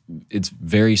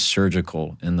very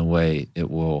surgical in the way it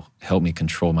will help me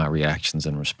control my reactions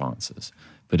and responses.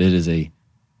 But it is a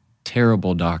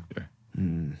terrible doctor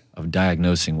of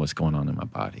diagnosing what's going on in my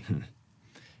body.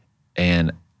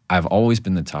 And I've always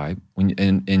been the type,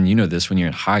 and you know this, when you're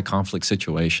in high conflict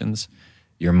situations,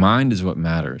 your mind is what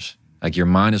matters. Like your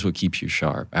mind is what keeps you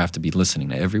sharp. I have to be listening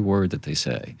to every word that they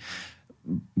say.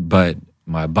 But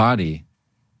my body,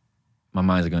 my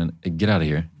mind's going, hey, get out of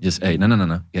here. Just, hey,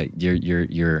 no. Yeah,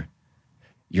 you're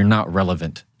not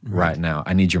relevant right now.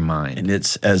 I need your mind. And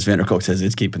it's, as Vanderkolk says,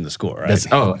 it's keeping the score,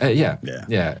 right?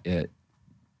 Yeah.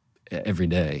 Every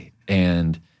day.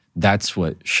 And that's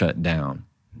what shut down.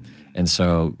 And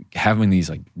so having these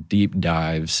like deep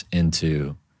dives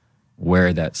into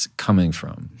where that's coming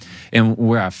from. And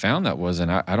where I found that was,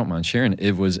 and I don't mind sharing,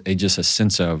 it was just a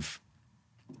sense of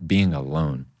being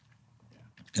alone.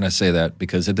 And I say that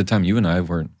because at the time you and I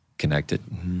weren't connected.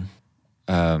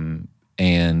 Mm-hmm.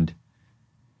 And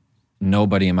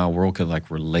nobody in my world could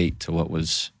like relate to what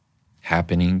was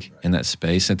happening in that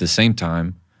space. At the same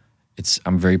time, it's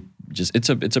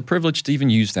a privilege to even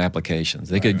use the applications.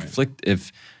 They could flick,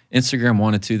 if Instagram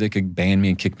wanted to, they could ban me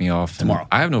and kick me off tomorrow.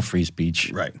 I have no free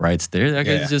speech rights there. Like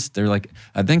they're like,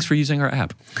 thanks for using our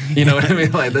app. You know what I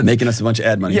mean? Like making us a bunch of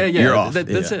ad money. You're off.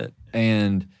 That's it.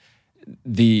 And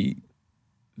the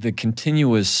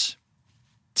continuous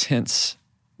tense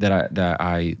that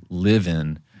I live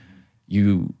in,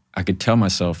 I could tell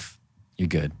myself, you're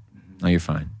good. No, you're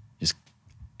fine.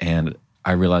 And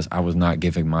I realized I was not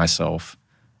giving myself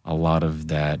a lot of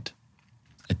that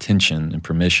attention and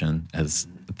permission, as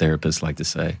therapists like to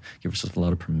say. Give yourself a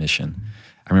lot of permission.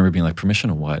 I remember being like, permission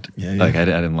to what? Like I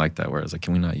didn't like that word. I was like,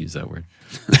 can we not use that word?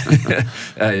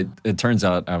 It turns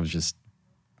out that was just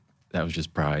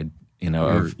pride. You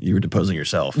know, you were deposing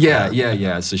yourself.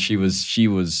 Yeah. So she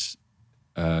was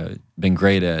been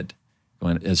great at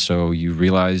going. So you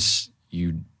realize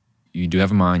you do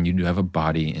have a mind, you do have a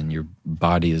body, and your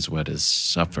body is what is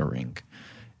suffering,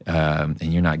 and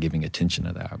you're not giving attention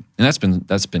to that. And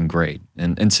that's been great.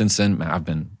 And since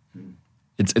then,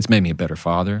 it's made me a better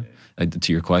father. Like,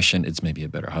 to your question, it's made me a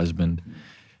better husband,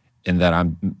 in that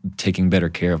I'm taking better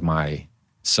care of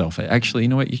myself. Actually, you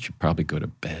know what? You should probably go to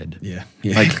bed. Yeah,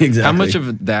 like, exactly. How much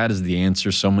of that is the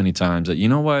answer so many times that, you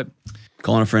know what?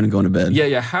 Calling a friend and going to bed.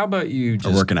 Yeah. How about you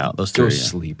just working out? Those go three,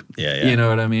 sleep. Yeah. You know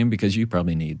what I mean? Because you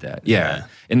probably need that. Yeah.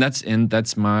 And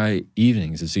that's my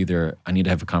evenings. It's either I need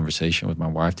to have a conversation with my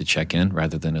wife to check in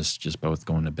rather than us just both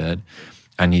going to bed.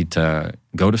 I need to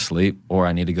go to sleep, or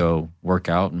I need to go work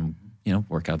out and,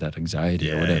 work out that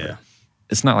anxiety or whatever. Yeah.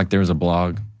 It's not like there was a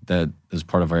blog that is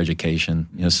part of our education.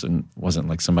 It wasn't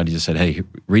like somebody just said, hey,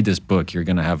 read this book. You're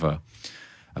going to have a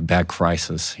bad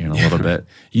crisis in a little bit.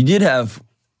 You did have,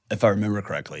 if I remember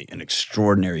correctly, an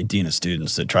extraordinary dean of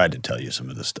students that tried to tell you some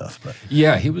of this stuff. But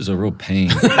Yeah, he was a real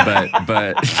pain.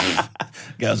 but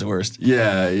guy's the worst.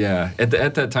 yeah. At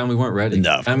that time, we weren't ready.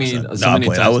 No, of I course mean, not. so No,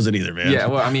 many I times. wasn't either, man. Yeah,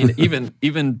 well, I mean,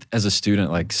 even as a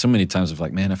student, like so many times of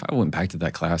like, man, if I went back to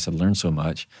that class, I'd learn so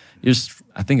much.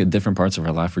 I think at different parts of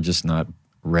our life, we're just not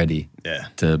ready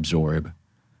to absorb.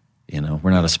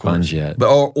 We're not a sponge yet. But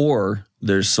or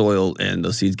there's soil and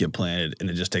those seeds get planted, and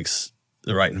it just takes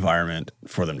the right environment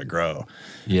for them to grow.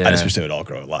 Yeah. I just wish they would all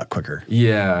grow a lot quicker.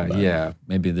 Yeah.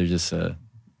 Maybe they're just it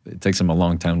takes them a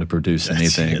long time to produce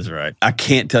anything. That's right. I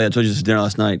can't tell you. I told you this at dinner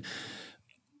last night.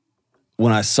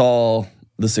 When I saw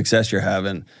the success you're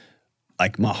having,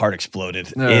 like my heart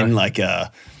exploded in like I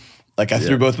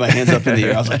threw both my hands up in the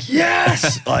air. I was like,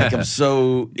 yes! Like I'm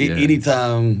so,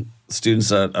 anytime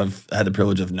students I've had the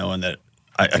privilege of knowing that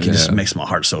I can just makes my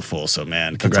heart so full. So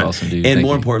man, congrats. That's awesome, dude. And Thank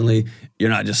more you. importantly, you're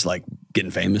not just like getting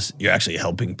famous. You're actually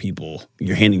helping people.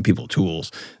 You're handing people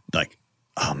tools. Like,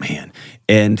 oh man.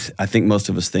 And I think most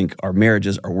of us think our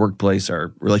marriages, our workplace,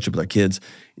 our relationship with our kids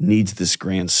needs this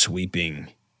grand sweeping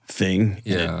thing.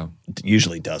 Yeah. And it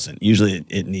usually doesn't. Usually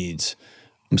it needs,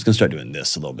 I'm just going to start doing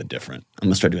this a little bit different. I'm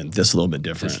going to start doing this a little bit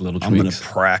different. Just little I'm going to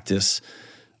tweaks. practice.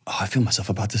 Oh, I feel myself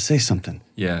about to say something.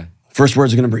 Yeah. First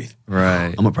words are going to breathe. Right.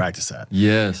 I'm going to practice that.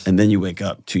 Yes. And then you wake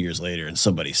up 2 years later and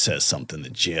somebody says something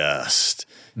that just,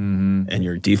 and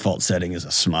your default setting is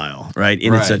a smile, right?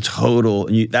 And it's a total,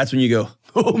 and that's when you go,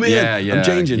 oh man, I'm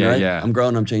changing, right? Yeah. I'm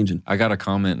growing, I'm changing. I got a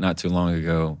comment not too long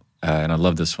ago, and I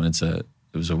love this one. It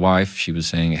was a wife. She was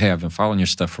saying, hey, I've been following your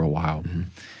stuff for a while.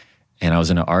 And I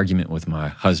was in an argument with my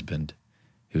husband,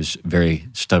 who was very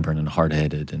stubborn and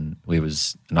hard-headed, and we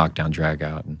was a knockdown, drag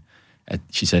out. And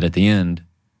she said, at the end,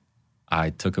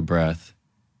 I took a breath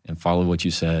and followed what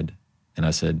you said, and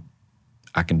I said,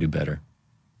 I can do better.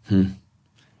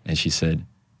 And she said,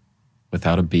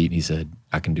 without a beat, he said,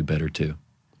 I can do better too.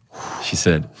 She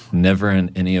said, never in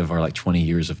any of our 20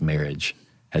 years of marriage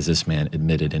has this man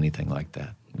admitted anything like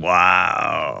that.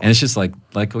 Wow. And it's just like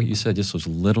what you said, just those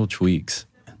little tweaks.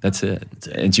 That's it.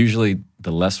 And it's usually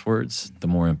the less words, the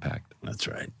more impact. That's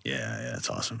right. Yeah, that's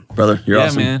awesome. Brother, you're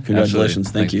awesome. Man. Congratulations.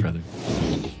 Absolutely. Thank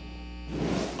Thanks, you. brother.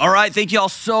 All right. Thank you all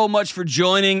so much for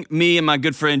joining me and my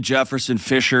good friend Jefferson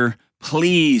Fisher.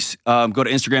 Please go to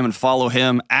Instagram and follow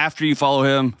him. After you follow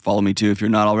him, follow me too if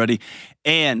you're not already.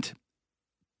 And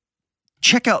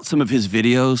check out some of his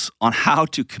videos on how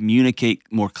to communicate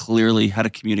more clearly, how to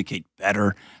communicate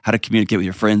better, how to communicate with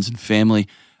your friends and family.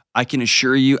 I can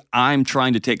assure you, I'm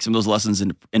trying to take some of those lessons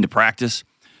into practice.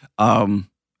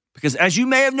 Because as you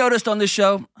may have noticed on this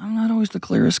show, I'm not always the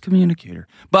clearest communicator.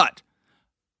 But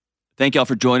thank y'all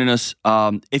for joining us.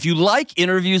 If you like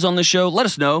interviews on the show, let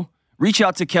us know. Reach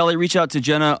out to Kelly, reach out to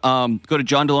Jenna. Go to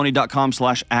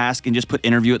johndeloney.com/ask and just put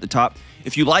interview at the top.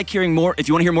 If you like hearing more, if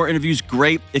you want to hear more interviews,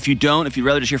 great. If you don't, if you'd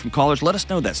rather just hear from callers, let us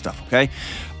know that stuff, okay?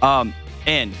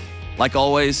 And like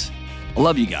always, I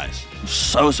love you guys.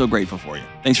 I'm so grateful for you.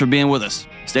 Thanks for being with us.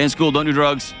 Stay in school, don't do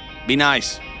drugs. Be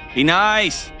nice. Be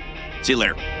nice. See you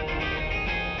later.